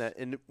understand that.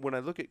 And when I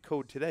look at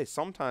code today,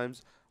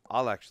 sometimes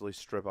I'll actually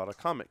strip out a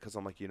comment because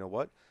I'm like, you know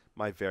what?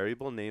 My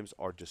variable names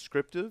are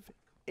descriptive,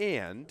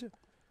 and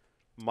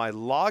my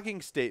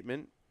logging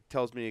statement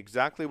tells me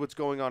exactly what's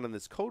going on in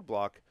this code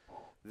block.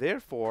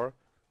 Therefore,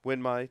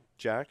 when my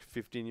Jack,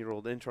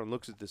 15-year-old intern,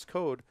 looks at this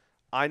code,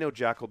 I know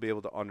Jack will be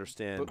able to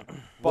understand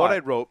what I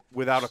wrote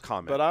without a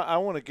comment. But I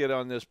want to get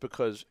on this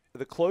because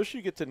the closer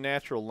you get to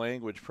natural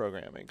language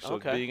programming, so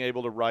being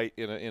able to write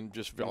in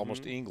just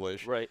almost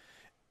English, right,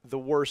 the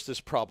worse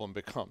this problem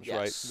becomes. Yes.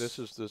 Right, this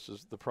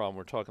is the problem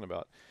we're talking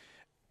about.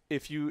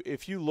 If you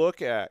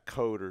look at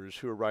coders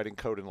who are writing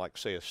code in, like,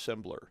 say,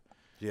 assembler,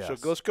 so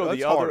let's go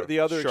the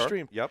other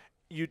extreme. Yep.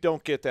 You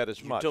don't get that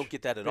as much. You don't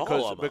get that at all,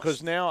 almost.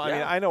 Because now, I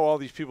mean, I know all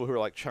these people who are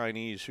like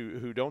Chinese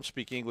who don't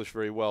speak English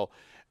very well,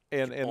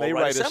 and they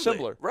write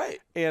assembler. Right.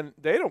 And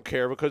they don't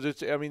care because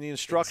the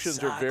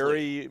instructions are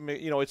very,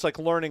 it's like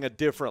learning a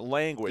different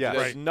language. Yeah. It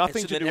has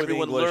nothing to do with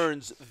English. Everyone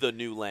learns the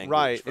new language.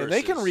 Right. And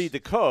they can read the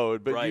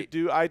code, but you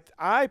do.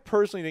 I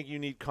personally think you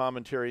need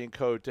commentary in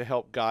code to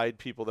help guide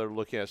people that are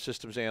looking at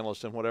systems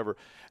analysts and whatever.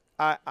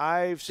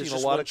 I've seen a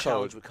lot of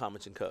challenge code with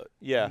comments in code.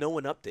 Yeah. No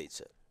one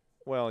updates it.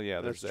 Well, yeah,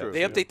 there's true. that.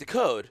 They update the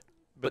code,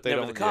 but they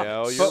never don't. the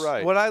comments. Yeah, you're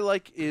right. What I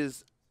like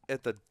is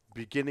at the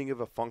beginning of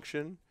a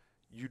function,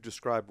 you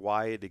describe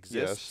why it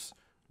exists,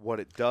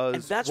 what it does,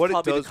 and that's what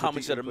probably it does the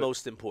comments that are input.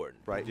 most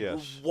important. Right.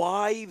 Yes.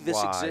 Why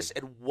this exists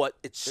and what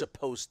it's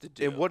supposed to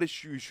do. And what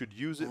you should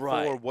use it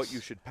for, what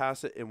you should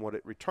pass it, and what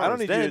it returns. I don't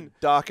need you to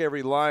dock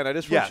every line. I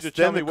just want you to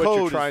tell me what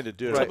you're trying to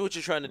do. Tell me what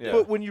you're trying to do.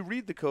 But when you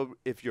read the code,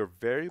 if your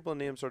variable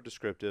names are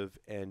descriptive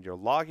and your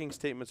logging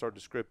statements are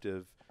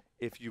descriptive,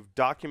 if you've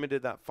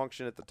documented that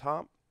function at the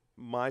top,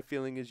 my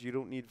feeling is you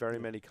don't need very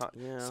many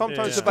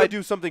Sometimes if I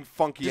do something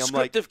funky, I'm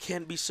like... Descriptive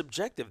can be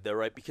subjective, though,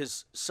 right?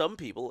 Because some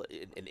people,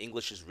 and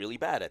English is really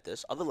bad at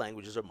this, other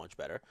languages are much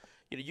better.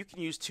 You can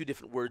use two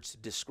different words to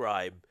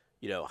describe,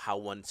 how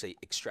one, say,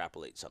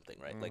 extrapolates something,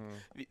 right? Like,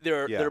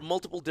 there are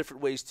multiple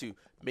different ways to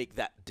make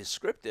that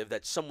descriptive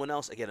that someone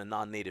else, again, a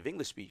non-native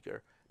English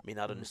speaker, may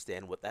not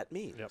understand what that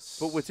means. Yep.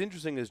 But what's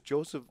interesting is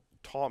Joseph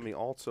taught me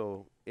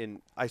also,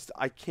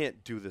 I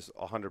can't do this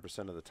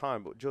 100% of the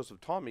time, but what Joseph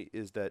taught me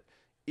is that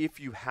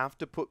if you have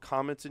to put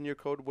comments in your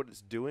code, what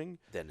it's doing,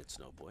 then it's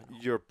no bueno.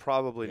 You're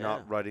probably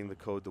not writing the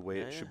code the way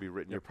it should be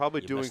written. You're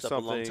probably doing something.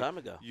 A long time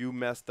ago. You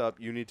messed up.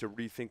 You need to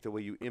rethink the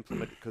way you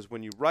implement it, because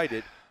when you write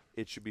it,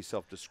 it should be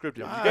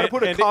self-descriptive. You got to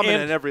put a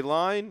comment in every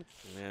line,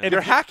 and you're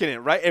hacking it,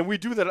 right? And we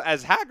do that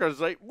as hackers,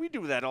 right? We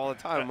do that all the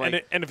time.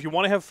 And if you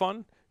want to have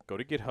fun, go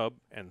to GitHub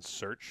and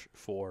search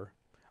for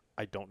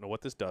 "I don't know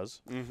what this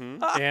does,"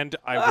 and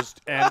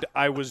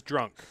I was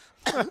drunk.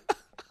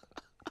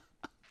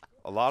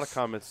 A lot of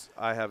comments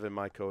I have in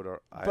my code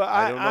are,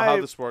 I don't know how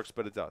this works,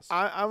 but it does.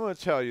 I'm going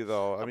to tell you,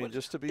 though,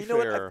 just to be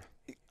fair,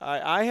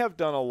 I have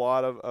done a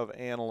lot of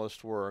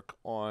analyst work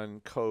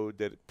on code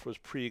that was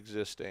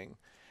pre-existing,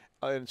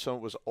 and so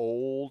it was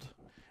old,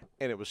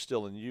 and it was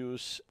still in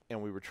use,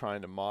 and we were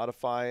trying to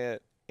modify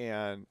it,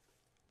 and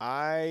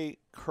I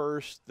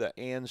cursed the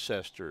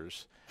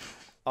ancestors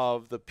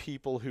of the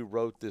people who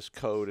wrote this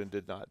code and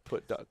did not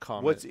put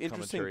comment. What's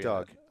interesting,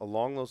 Doug,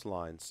 along those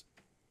lines,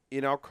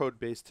 in our code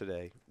base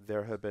today,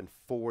 there have been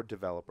 4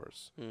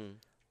 developers.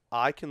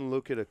 I can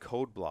look at a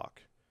code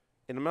block,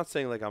 and I'm not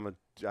saying like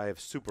I have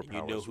superpowers.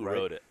 You know who right?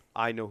 wrote it.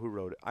 I know who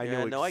wrote it. I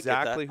Yeah, know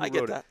exactly who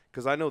wrote it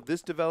because I know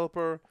this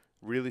developer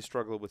really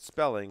struggled with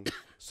spelling.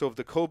 So if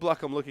the code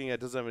block I'm looking at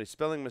doesn't have any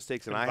spelling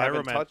mistakes, and I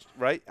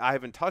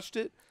haven't touched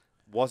it.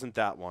 Wasn't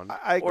that one?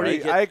 I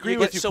agree. I agree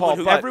with you,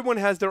 Paul. Everyone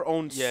has their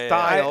own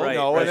style.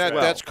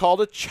 That's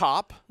called a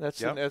chop. That's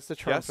the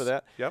term for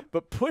that. Yep.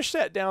 But push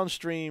that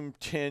downstream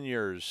 10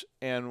 years,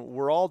 and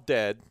we're all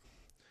dead.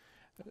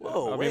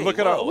 Whoa! I mean, look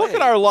at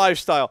our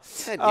lifestyle.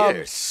 10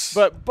 years.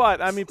 But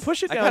I mean,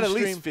 push it downstream. I got at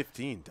least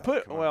 15.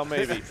 Well,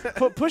 maybe.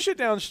 Push it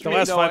downstream. The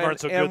last 5 aren't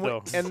so good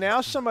though. And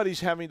now somebody's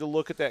having to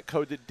look at that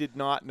code that did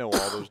not know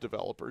all those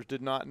developers,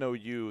 did not know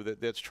you,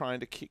 that's trying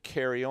to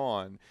carry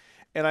on.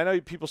 And I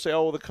know people say,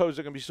 "Oh, well, the codes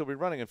are going to still be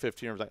running in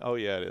 15 years." Like, oh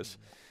yeah, it is.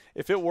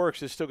 If it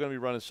works, it's still going to be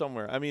running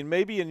somewhere. I mean,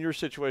 maybe in your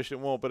situation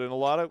it won't, but in a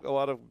lot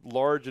of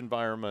large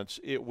environments,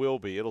 it will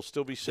be. It'll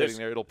still be sitting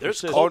there. It'll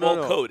persist. There's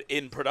COBOL code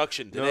in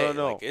production today.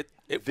 No. Like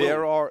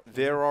there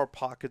are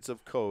pockets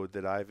of code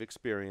that I've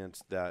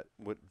experienced that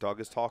what Doug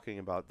is talking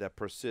about that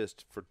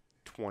persist for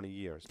 20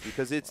 years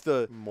because it's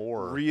the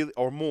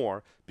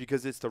more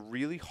because it's the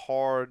really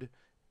hard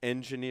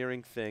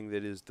engineering thing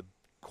that is the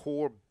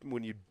core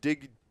when you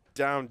dig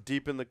down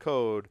deep in the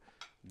code.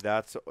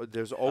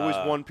 There's always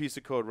one piece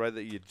of code right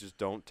that you just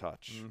don't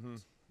touch.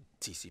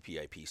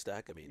 TCP/IP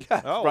stack. I mean,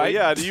 right?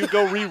 Yeah. Do you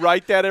go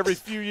rewrite that every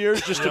few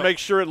years just to make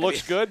sure it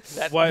looks good?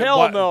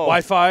 Hell no.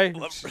 Wi-Fi.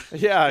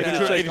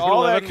 Yeah. You take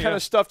all that kind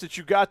of stuff that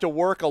you got to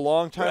work a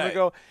long time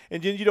ago,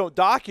 and then you don't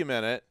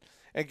document it.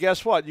 And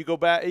guess what? You go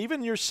back,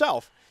 even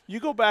yourself. You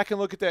go back and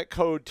look at that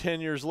code 10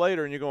 years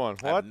later, and you're going,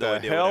 "What the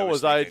hell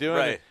was I doing?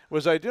 Right.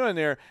 Was I doing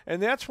there?"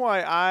 And that's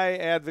why I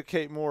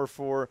advocate more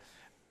for.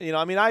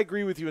 I mean, I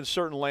agree with you in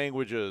certain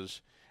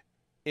languages.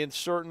 In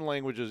certain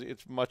languages,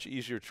 it's much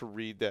easier to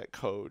read that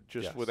code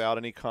just without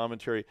any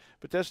commentary.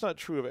 But that's not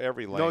true of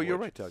every language. No, you're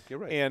right, Doug. You're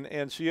right.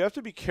 And so you have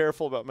to be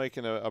careful about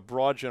making a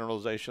broad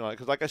generalization on it.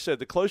 Because like I said,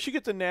 the closer you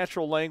get to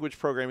natural language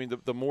programming,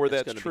 the more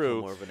that's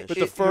true. But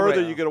the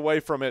further you get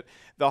away from it,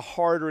 the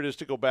harder it is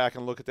to go back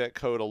and look at that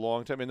code a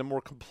long time. And the more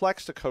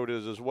complex the code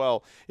is as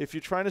well. If you're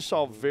trying to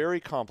solve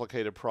very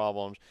complicated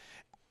problems,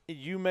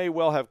 you may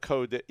well have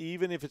code that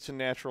even if it's a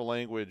natural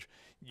language,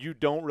 you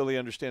don't really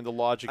understand the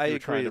logic you're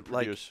trying to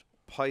produce.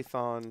 Like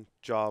Python,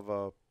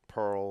 Java,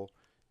 Perl,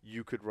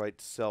 you could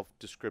write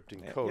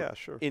self-descripting code. Yeah,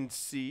 sure. In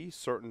C,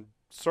 certain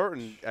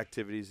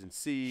activities in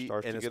C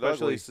and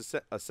especially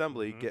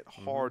assembly get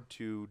hard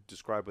to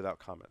describe without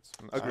comments.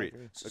 Agreed.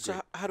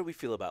 So how do we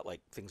feel about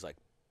like things like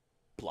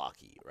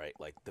blocky, right?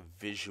 Like the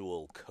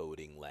visual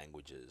coding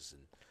languages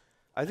and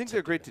I think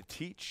they're great to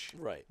teach.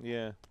 Right.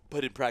 Yeah.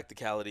 But in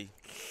practicality,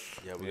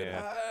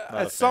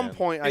 at some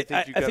point, I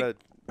think you gotta.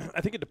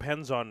 I think it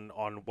depends on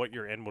what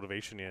your end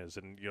motivation is,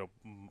 and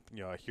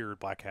here at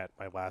Black Hat,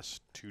 my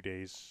last 2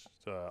 days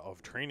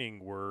of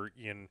training were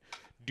in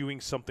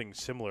doing something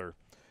similar,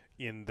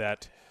 in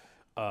that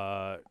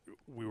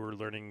we were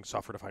learning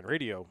software-defined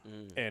radio,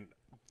 and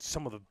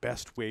some of the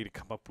best way to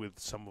come up with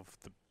some of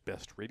the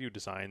best radio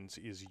designs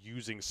is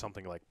using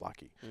something like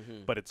Blocky,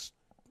 but it's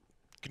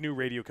GNU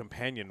Radio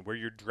Companion, where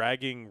you're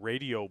dragging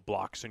radio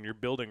blocks and you're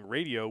building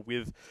radio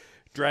with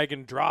drag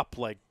and drop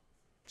like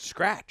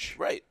Scratch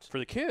for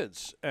the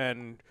kids.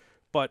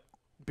 But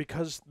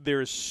because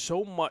there's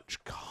so much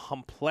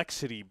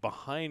complexity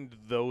behind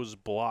those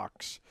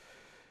blocks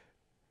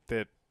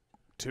that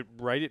to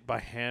write it by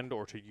hand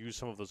or to use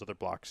some of those other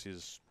blocks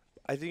is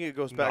I think it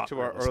goes back to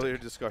our earlier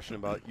discussion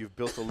about you've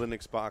built a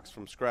Linux box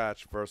from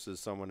scratch versus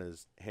someone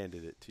has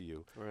handed it to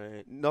you.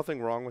 Right.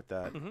 Nothing wrong with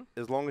that,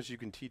 as long as you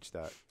can teach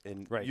that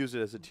and use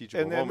it as a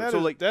teachable moment.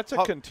 That that's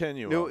a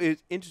continuum.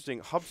 It's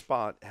interesting.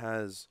 HubSpot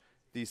has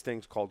these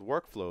things called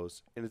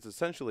workflows, and it's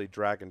essentially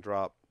drag and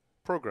drop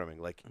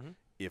programming. Like,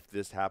 if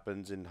this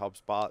happens in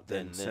HubSpot,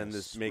 then send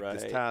this, make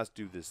this task,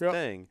 do this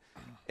thing.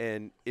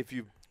 And if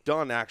you've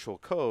done actual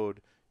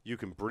code, you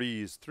can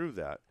breeze through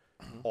that.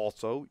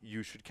 Also,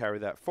 you should carry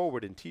that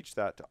forward and teach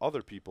that to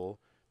other people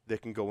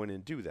that can go in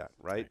and do that,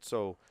 right?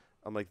 So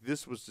I'm like,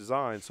 this was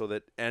designed so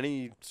that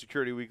any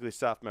Security Weekly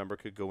staff member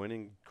could go in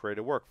and create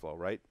a workflow,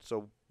 right?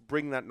 So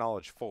bring that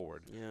knowledge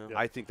forward. Yeah.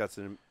 I think that's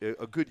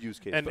a good use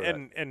case for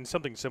that. And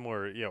something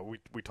similar,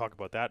 we talk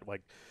about that,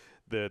 like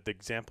the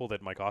example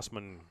that Mike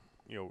Osman,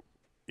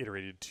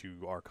 iterated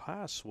to our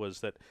class was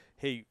that,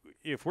 hey,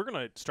 if we're going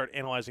to start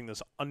analyzing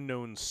this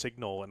unknown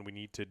signal and we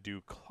need to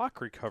do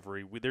clock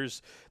recovery,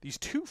 there's these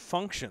 2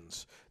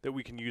 functions that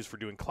we can use for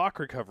doing clock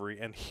recovery,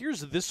 and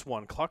here's this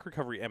one, clock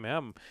recovery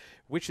MM,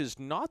 which is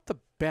not the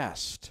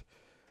best,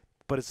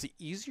 but it's the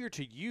easier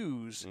to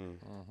use,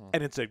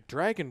 and it's a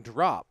drag and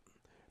drop,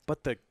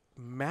 but the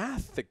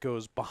math that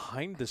goes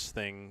behind this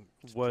thing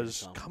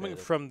was coming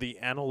from the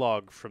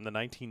analog from the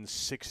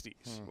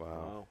 1960s.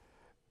 Wow.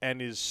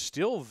 And is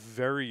still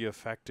very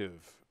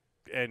effective.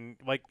 And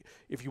like,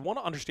 if you want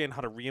to understand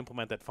how to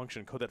re-implement that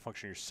function, code that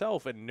function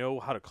yourself, and know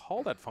how to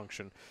call that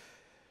function,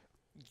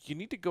 you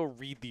need to go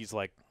read these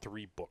like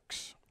 3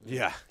 books.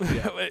 Yeah.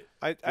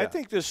 I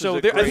think this so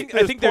is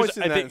I think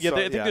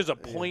there's a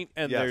point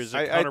and there's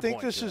a counterpoint. I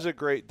think this is a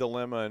great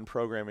dilemma in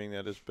programming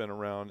that has been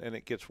around, and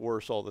it gets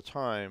worse all the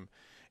time.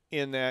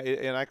 In that,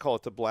 and I call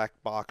it the black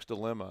box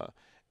dilemma,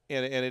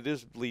 and it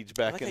leads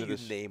back into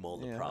this. You name all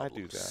the problems. I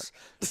do that,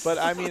 but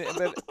I mean,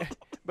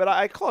 but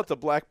I call it the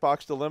black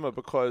box dilemma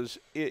because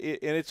and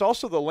it's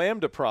also the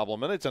lambda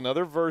problem, and it's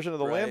another version of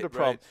the lambda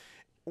problem.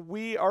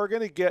 We are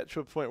going to get to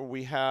a point where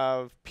we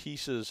have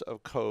pieces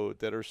of code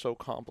that are so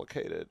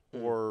complicated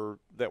or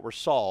that were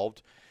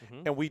solved,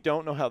 and we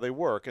don't know how they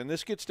work. And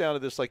this gets down to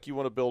this, like you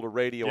want to build a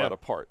radio out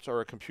of parts or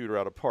a computer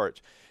out of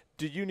parts.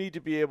 Do you need to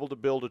be able to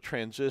build a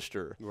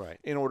transistor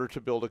in order to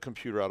build a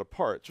computer out of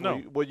parts?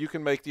 No. Well, you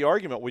can make the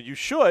argument, well, you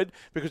should,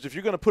 because if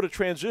you're going to put a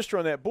transistor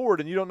on that board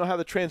and you don't know how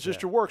the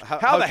transistor works,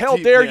 how the hell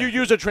dare you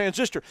use a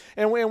transistor?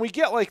 And we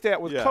get like that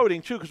with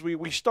coding, too, because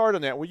we start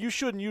on that. Well, you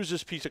shouldn't use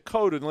this piece of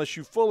code unless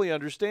you fully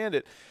understand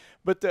it.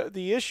 But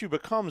the issue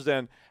becomes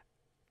then,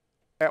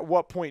 at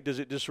what point does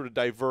it just sort of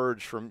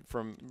diverge from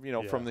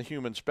the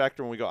human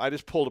spectrum? We go, I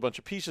just pulled a bunch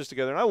of pieces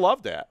together, and I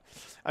love that.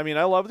 I mean,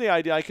 I love the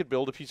idea I could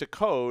build a piece of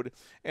code,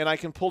 and I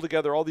can pull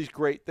together all these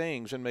great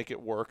things and make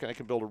it work, and I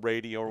can build a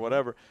radio or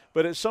whatever.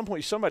 But at some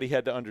point, somebody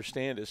had to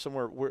understand it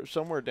somewhere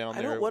down there.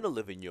 I don't want to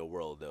live in your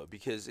world, though,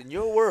 because in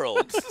your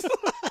world,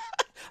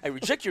 I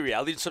reject your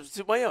reality and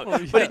substitute my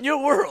own. But in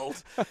your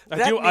world,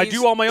 I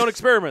do all my own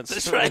experiments.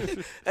 That's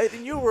right.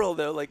 In your world,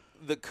 though, like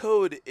the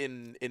code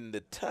in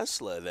the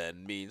Tesla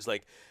then means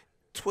like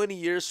 20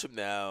 years from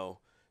now,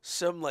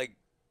 some like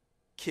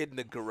kid in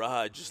the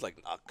garage is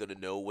like not gonna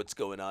know what's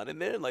going on in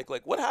there. Like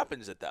what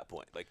happens at that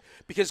point? Like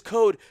because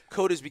code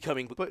is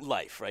becoming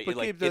life, right? But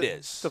like Gabe, it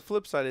is. The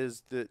flip side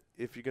is that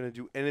if you're gonna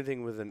do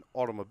anything with an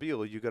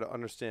automobile, you got to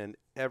understand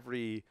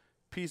every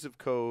piece of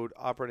code,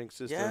 operating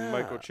system,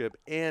 microchip,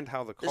 and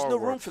how the car works. There's no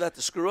room for that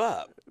to screw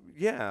up.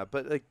 Yeah,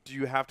 but like, do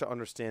you have to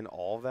understand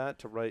all of that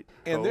to write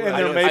code?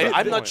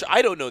 I'm not sure.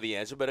 I don't know the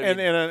answer, but I mean,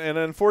 and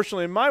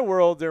unfortunately, in my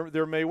world,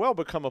 there may well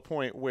become a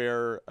point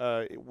where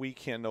we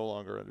can no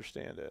longer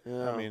understand it.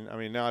 Yeah. I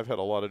mean, now I've had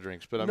a lot of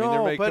drinks, but I mean,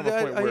 there may come a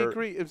point where I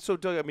agree. So,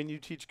 Doug, I mean, you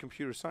teach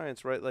computer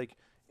science, right? Like,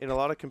 in a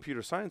lot of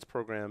computer science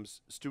programs,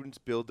 students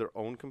build their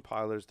own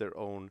compilers, their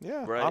own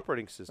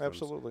operating systems.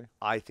 Absolutely.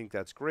 I think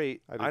that's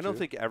great. I don't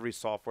think every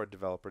software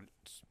developer,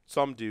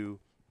 some do,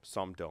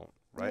 some don't,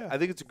 right? Yeah. I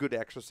think it's a good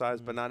exercise,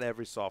 but not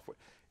every software.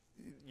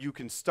 You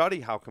can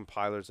study how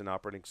compilers and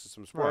operating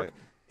systems work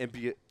and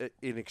be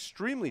an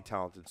extremely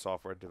talented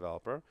software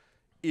developer.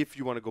 If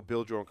you want to go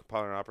build your own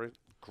compiler and operating,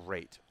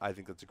 great. I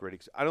think that's a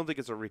great I don't think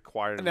it's a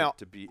requirement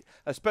to be,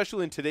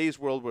 especially in today's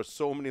world where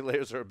so many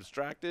layers are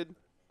abstracted.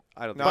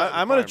 I'm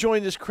going to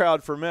join this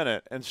crowd for a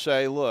minute and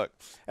say, look,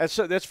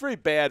 that's very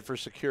bad for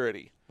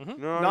security.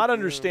 Not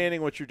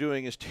understanding what you're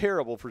doing is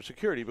terrible for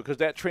security because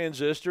that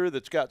transistor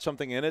that's got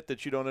something in it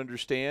that you don't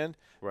understand,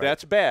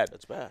 that's bad.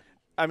 That's bad.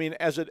 I mean,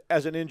 as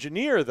an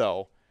engineer,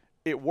 though,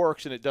 it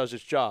works and it does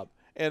its job.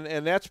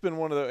 And that's been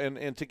one of the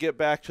and to get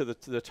back to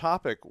the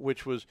topic,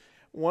 which was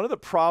one of the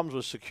problems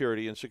with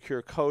security and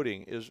secure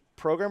coding is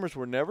programmers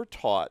were never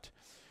taught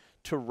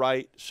to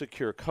write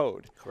secure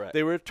code. Correct.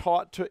 They were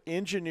taught to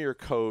engineer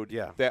code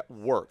that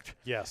worked.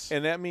 Yes.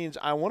 And that means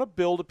I want to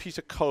build a piece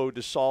of code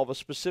to solve a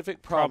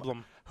specific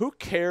problem. Who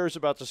cares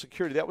about the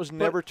security? That was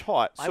never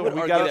taught. So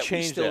we got to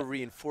change that. We still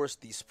reinforce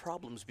these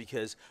problems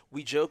because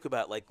we joke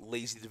about like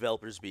lazy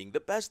developers being the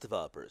best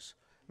developers.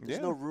 There's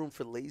no room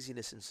for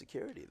laziness in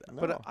security, though.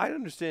 No. But I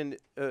understand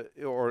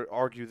or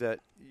argue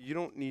that you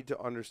don't need to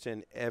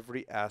understand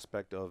every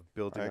aspect of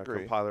building a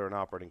compiler and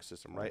operating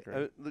system, right?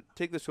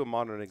 Take this to a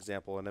modern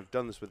example, and I've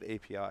done this with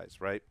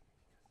APIs, right?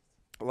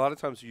 A lot of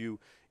times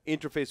you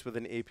interface with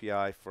an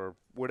API for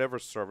whatever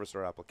service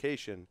or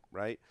application,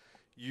 right?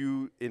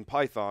 You, in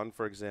Python,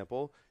 for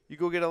example, you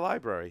go get a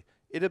library.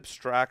 It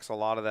abstracts a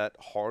lot of that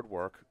hard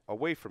work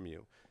away from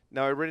you.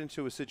 Now, I ran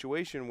into a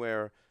situation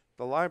where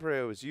the library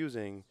I was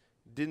using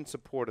didn't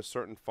support a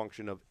certain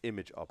function of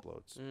image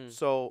uploads.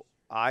 So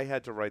I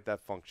had to write that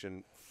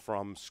function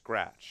from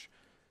scratch.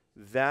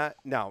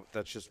 Now,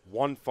 that's just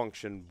one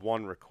function,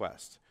 one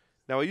request.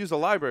 Now, I use a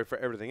library for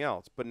everything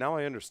else, but now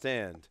I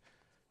understand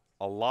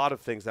a lot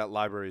of things that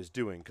library is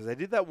doing. Because I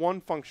did that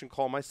one function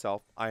call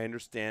myself. I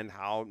understand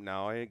how,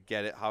 now I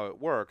get it, how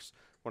it works.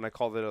 When I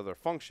call that other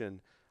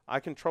function, I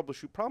can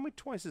troubleshoot probably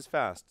twice as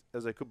fast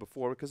as I could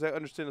before because I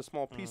understand a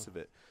small piece of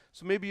it.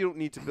 So maybe you don't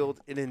need to build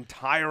an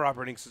entire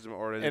operating system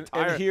or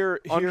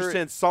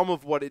understand some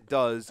of what it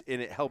does,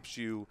 and it helps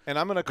you. And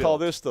I'm going to call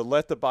this the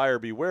let the buyer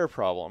beware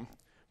problem.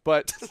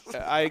 But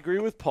I agree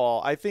with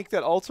Paul. I think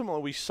that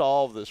ultimately we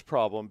solve this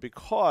problem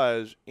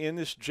because in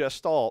this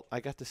Gestalt, I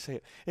got to say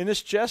it, in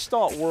this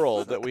Gestalt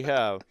world that we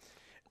have,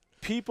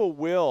 people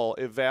will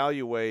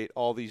evaluate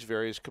all these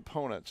various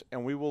components,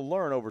 and we will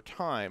learn over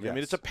time. Yes. I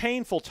mean, it's a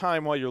painful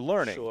time while you're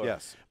learning. Sure.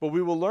 Yes. But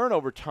we will learn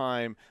over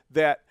time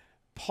that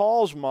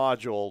Paul's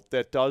module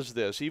that does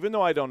this, even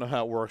though I don't know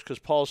how it works, because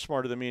Paul's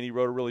smarter than me and he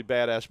wrote a really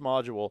badass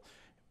module,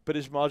 but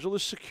his module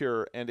is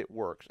secure and it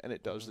works and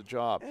it does the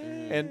job.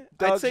 And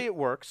I'd say it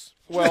works.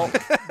 well,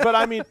 but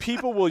I mean,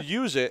 people will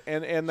use it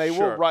and they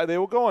Sure.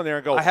 will go in there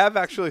and go. I have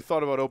actually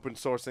thought about open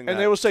sourcing that. And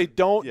they will say,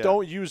 don't Yeah.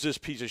 don't use this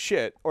piece of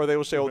shit, or they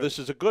will say, oh, this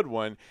is a good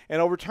one.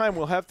 And over time,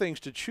 we'll have things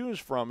to choose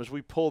from as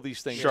we pull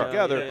these things Sure.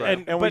 together. Yeah, yeah,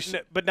 And,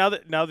 And but now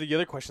the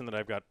other question that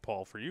I've got,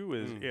 Paul, for you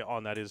is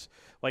on that is,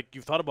 like,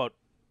 you've thought about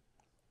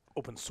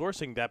open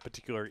sourcing that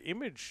particular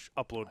image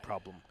upload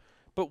problem,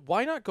 but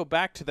why not go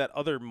back to that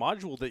other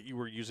module that you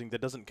were using that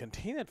doesn't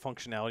contain that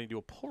functionality and do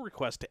a pull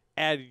request to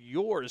add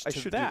yours I to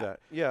should that? do that.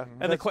 Yeah.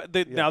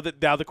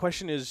 And now the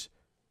question is,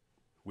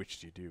 which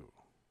do you do?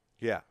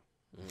 Yeah.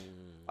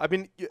 I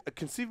mean,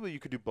 conceivably, you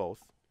could do both.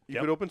 You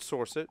Yep. could open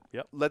source it,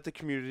 Yep. let the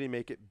community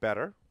make it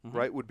better,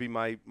 right, would be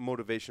my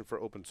motivation for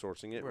open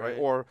sourcing it, right? Right.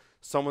 Or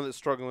someone that's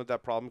struggling with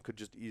that problem could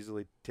just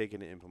easily take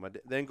it and implement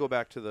it. Then go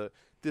back to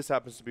this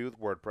happens to be with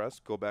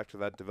WordPress, go back to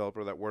that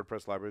developer of that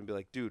WordPress library and be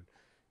like, dude,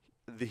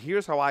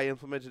 here's how I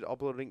implemented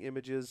uploading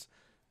images.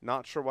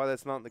 Not sure why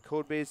that's not in the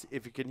code base.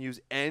 If you can use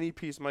any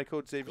piece of my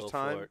code saves Go for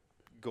time, it.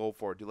 go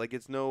for it. Dude. Like,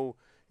 it's no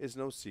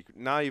secret.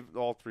 Now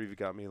all three of you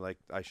got me like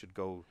I should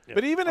go. Yeah.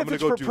 But even I'm if gonna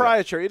it's go do that.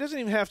 proprietary, it doesn't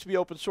even have to be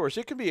open source.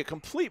 It can be a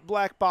complete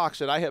black box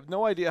that I have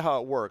no idea how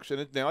it works.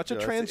 And now it's a Yeah,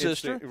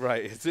 transistor.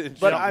 right. It's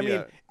But I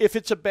mean, if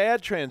it's a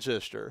bad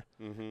transistor,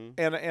 mm-hmm.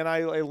 and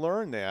I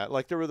learned that,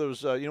 like there were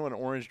those, you know what an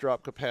orange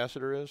drop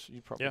capacitor is?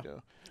 You probably Yeah.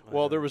 do.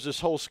 Well, there was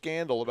this whole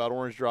scandal about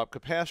orange drop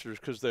capacitors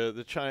because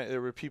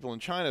there were people in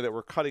China that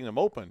were cutting them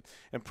open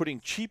and putting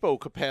cheapo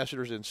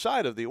capacitors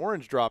inside of the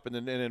orange drop and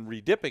then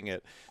redipping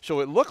it, so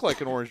it looked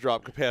like an orange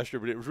drop capacitor,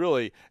 but it was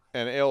really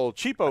an El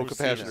Cheapo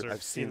capacitor.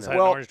 I've seen Inside that. an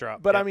Well, orange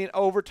drop. but Yep. I mean,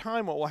 over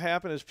time, what will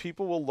happen is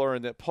people will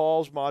learn that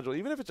Paul's module,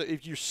 even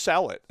if you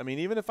sell it, I mean,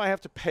 even if I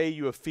have to pay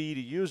you a fee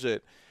to use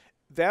it,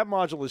 that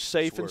module is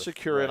safe and worth,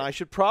 secure, and right. I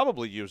should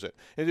probably use it.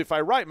 And if I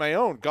write my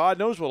own, God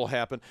knows what will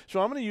happen.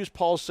 So I'm going to use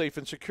Paul's safe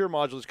and secure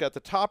module. It's got the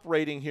top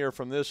rating here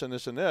from this and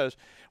this and this,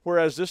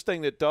 whereas this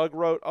thing that Doug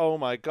wrote, oh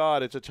my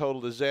God, it's a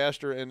total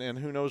disaster, and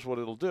who knows what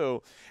it'll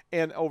do.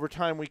 And over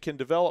time, we can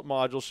develop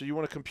modules. So you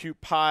want to compute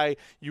pi,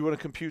 you want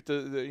to compute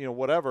the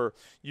whatever,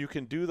 you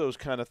can do those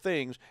kind of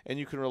things, and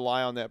you can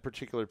rely on that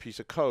particular piece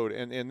of code.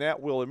 And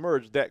that will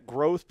emerge. That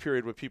growth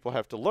period where people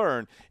have to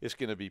learn is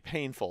going to be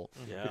painful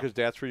Yeah. because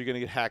that's where you're going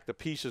to get hacked to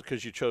pieces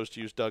because you chose to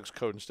use Doug's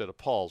code instead of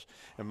Paul's.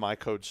 And my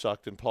code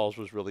sucked and Paul's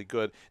was really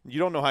good. You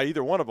don't know how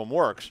either one of them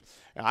works.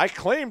 And I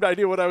claimed I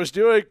knew what I was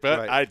doing, but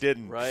Right. I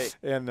didn't. Right.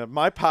 And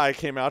my pi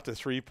came out to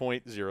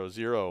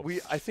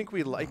 3.00. I think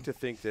we like to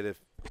think that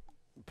if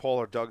Paul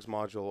or Doug's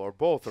module or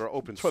both are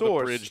open That's why the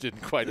source, bridge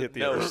didn't quite hit the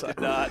No, other it side.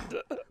 did not.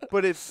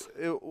 but if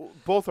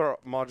both our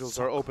modules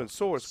are open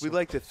source, we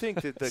like to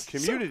think that the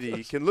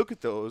community can look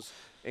at those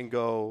and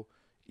go,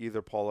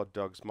 either Paul or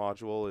Doug's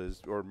module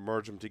is, or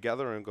merge them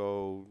together and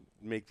go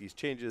make these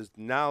changes.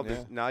 Now,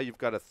 now you've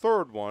got a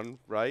third one,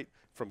 right,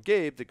 from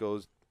Gabe that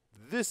goes,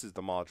 this is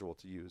the module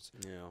to use.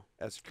 Yeah.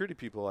 As security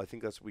people, I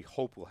think that's what we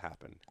hope will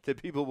happen.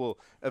 That people will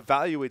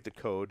evaluate the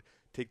code,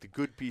 take the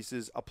good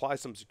pieces, apply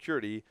some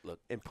security, Look,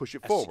 and push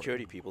it As forward.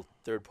 security people,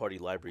 third-party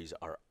libraries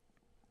are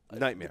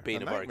Nightmare. the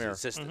bane A of our nightmare.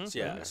 existence.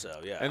 Yeah. So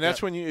yeah. And that's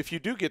when if you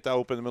do get to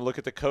open them and look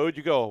at the code,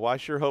 you go, well, I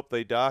sure hope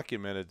they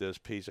documented this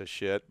piece of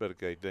shit, but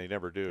they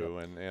never do.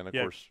 And of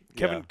course,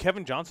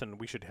 Kevin Johnson,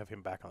 we should have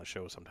him back on the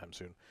show sometime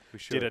soon. We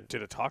should.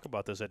 Did a talk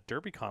about this at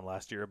DerbyCon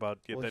last year about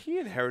Well, that he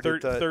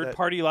inherited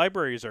third-party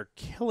libraries are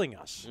killing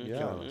us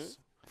Yeah.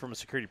 from a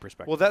security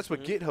perspective. Well, that's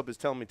what GitHub is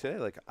telling me today.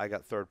 Like, I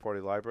got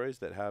third-party libraries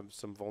that have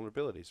some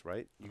vulnerabilities,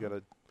 right? You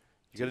gotta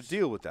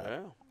deal with that,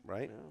 Yeah.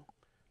 right?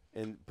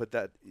 Yeah. But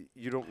that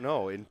you don't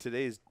know. In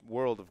today's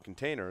world of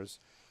containers,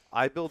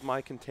 I build my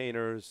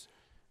containers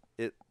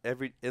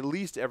at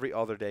least every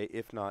other day,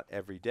 if not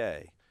every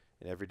day.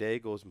 And every day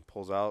goes and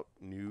pulls out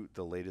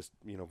the latest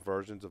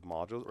versions of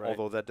modules. Right.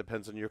 Although that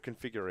depends on your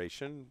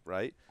configuration,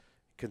 right?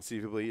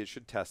 Conceivably, it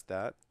should test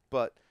that.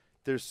 But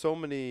there's so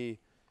many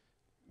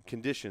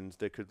conditions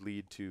that could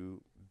lead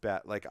to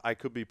bad. Like, I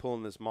could be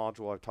pulling this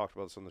module. I've talked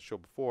about this on the show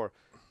before.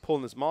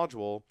 Pulling this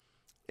module,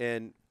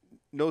 and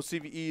no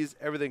CVEs,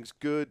 everything's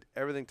good.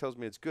 Everything tells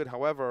me it's good.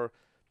 However,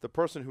 the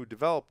person who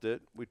developed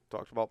it, we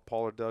talked about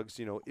Paul or Doug's,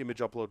 image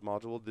upload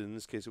module. In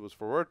this case, it was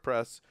for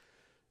WordPress.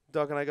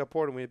 Doug and I got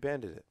bored and we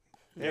abandoned it.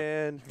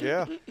 And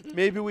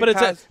maybe we.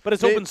 But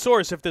it's open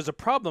source. If there's a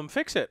problem,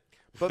 fix it.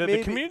 But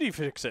the community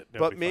fix it.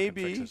 But Nobody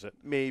fucking fixes it.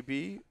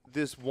 maybe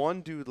this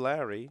one dude,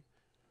 Larry,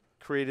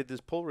 created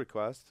this pull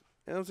request,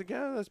 and I was like,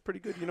 yeah, that's pretty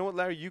good. You know what,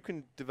 Larry, you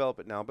can develop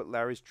it now, but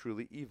Larry's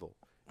truly evil.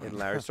 and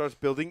Larry starts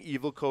building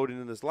evil code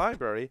into this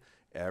library,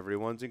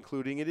 everyone's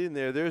including it in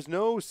there. There's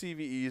no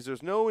CVEs.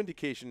 There's no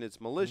indication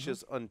it's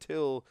malicious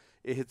until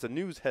it hits a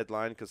news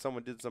headline because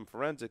someone did some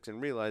forensics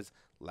and realized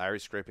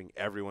Larry's scraping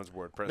everyone's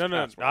WordPress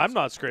passwords. No, I'm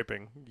not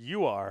scraping.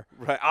 You are.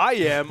 Right, I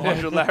am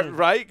under Larry,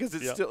 right? Because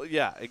it's Yep. still,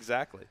 yeah,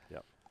 exactly.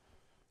 Yep.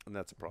 And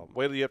that's a problem.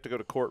 Wait till you have to go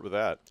to court with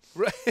that.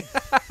 Right.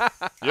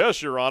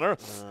 Yes, Your Honor.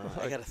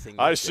 I got a thing.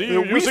 I like see that.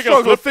 you We using a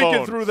struggle flip thinking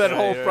phone. through that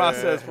whole Yeah.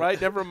 process, right?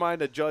 Never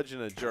mind a judge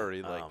and a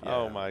jury. Like,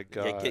 Oh, my Yeah,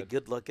 God.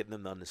 good luck getting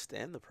them to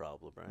understand the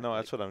problem, right? No,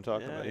 that's what I'm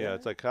talking yeah, about. yeah. Yeah,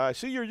 it's like, I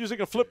see you're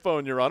using a flip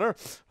phone, Your Honor.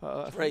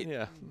 Right.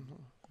 Yeah.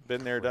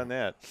 Been there, done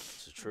that.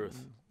 It's the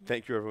truth.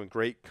 thank you, everyone.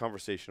 Great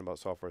conversation about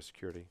software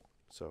security.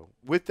 So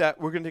with that,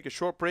 we're going to take a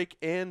short break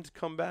and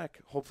come back,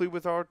 hopefully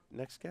with our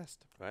next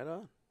guest. Right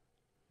on.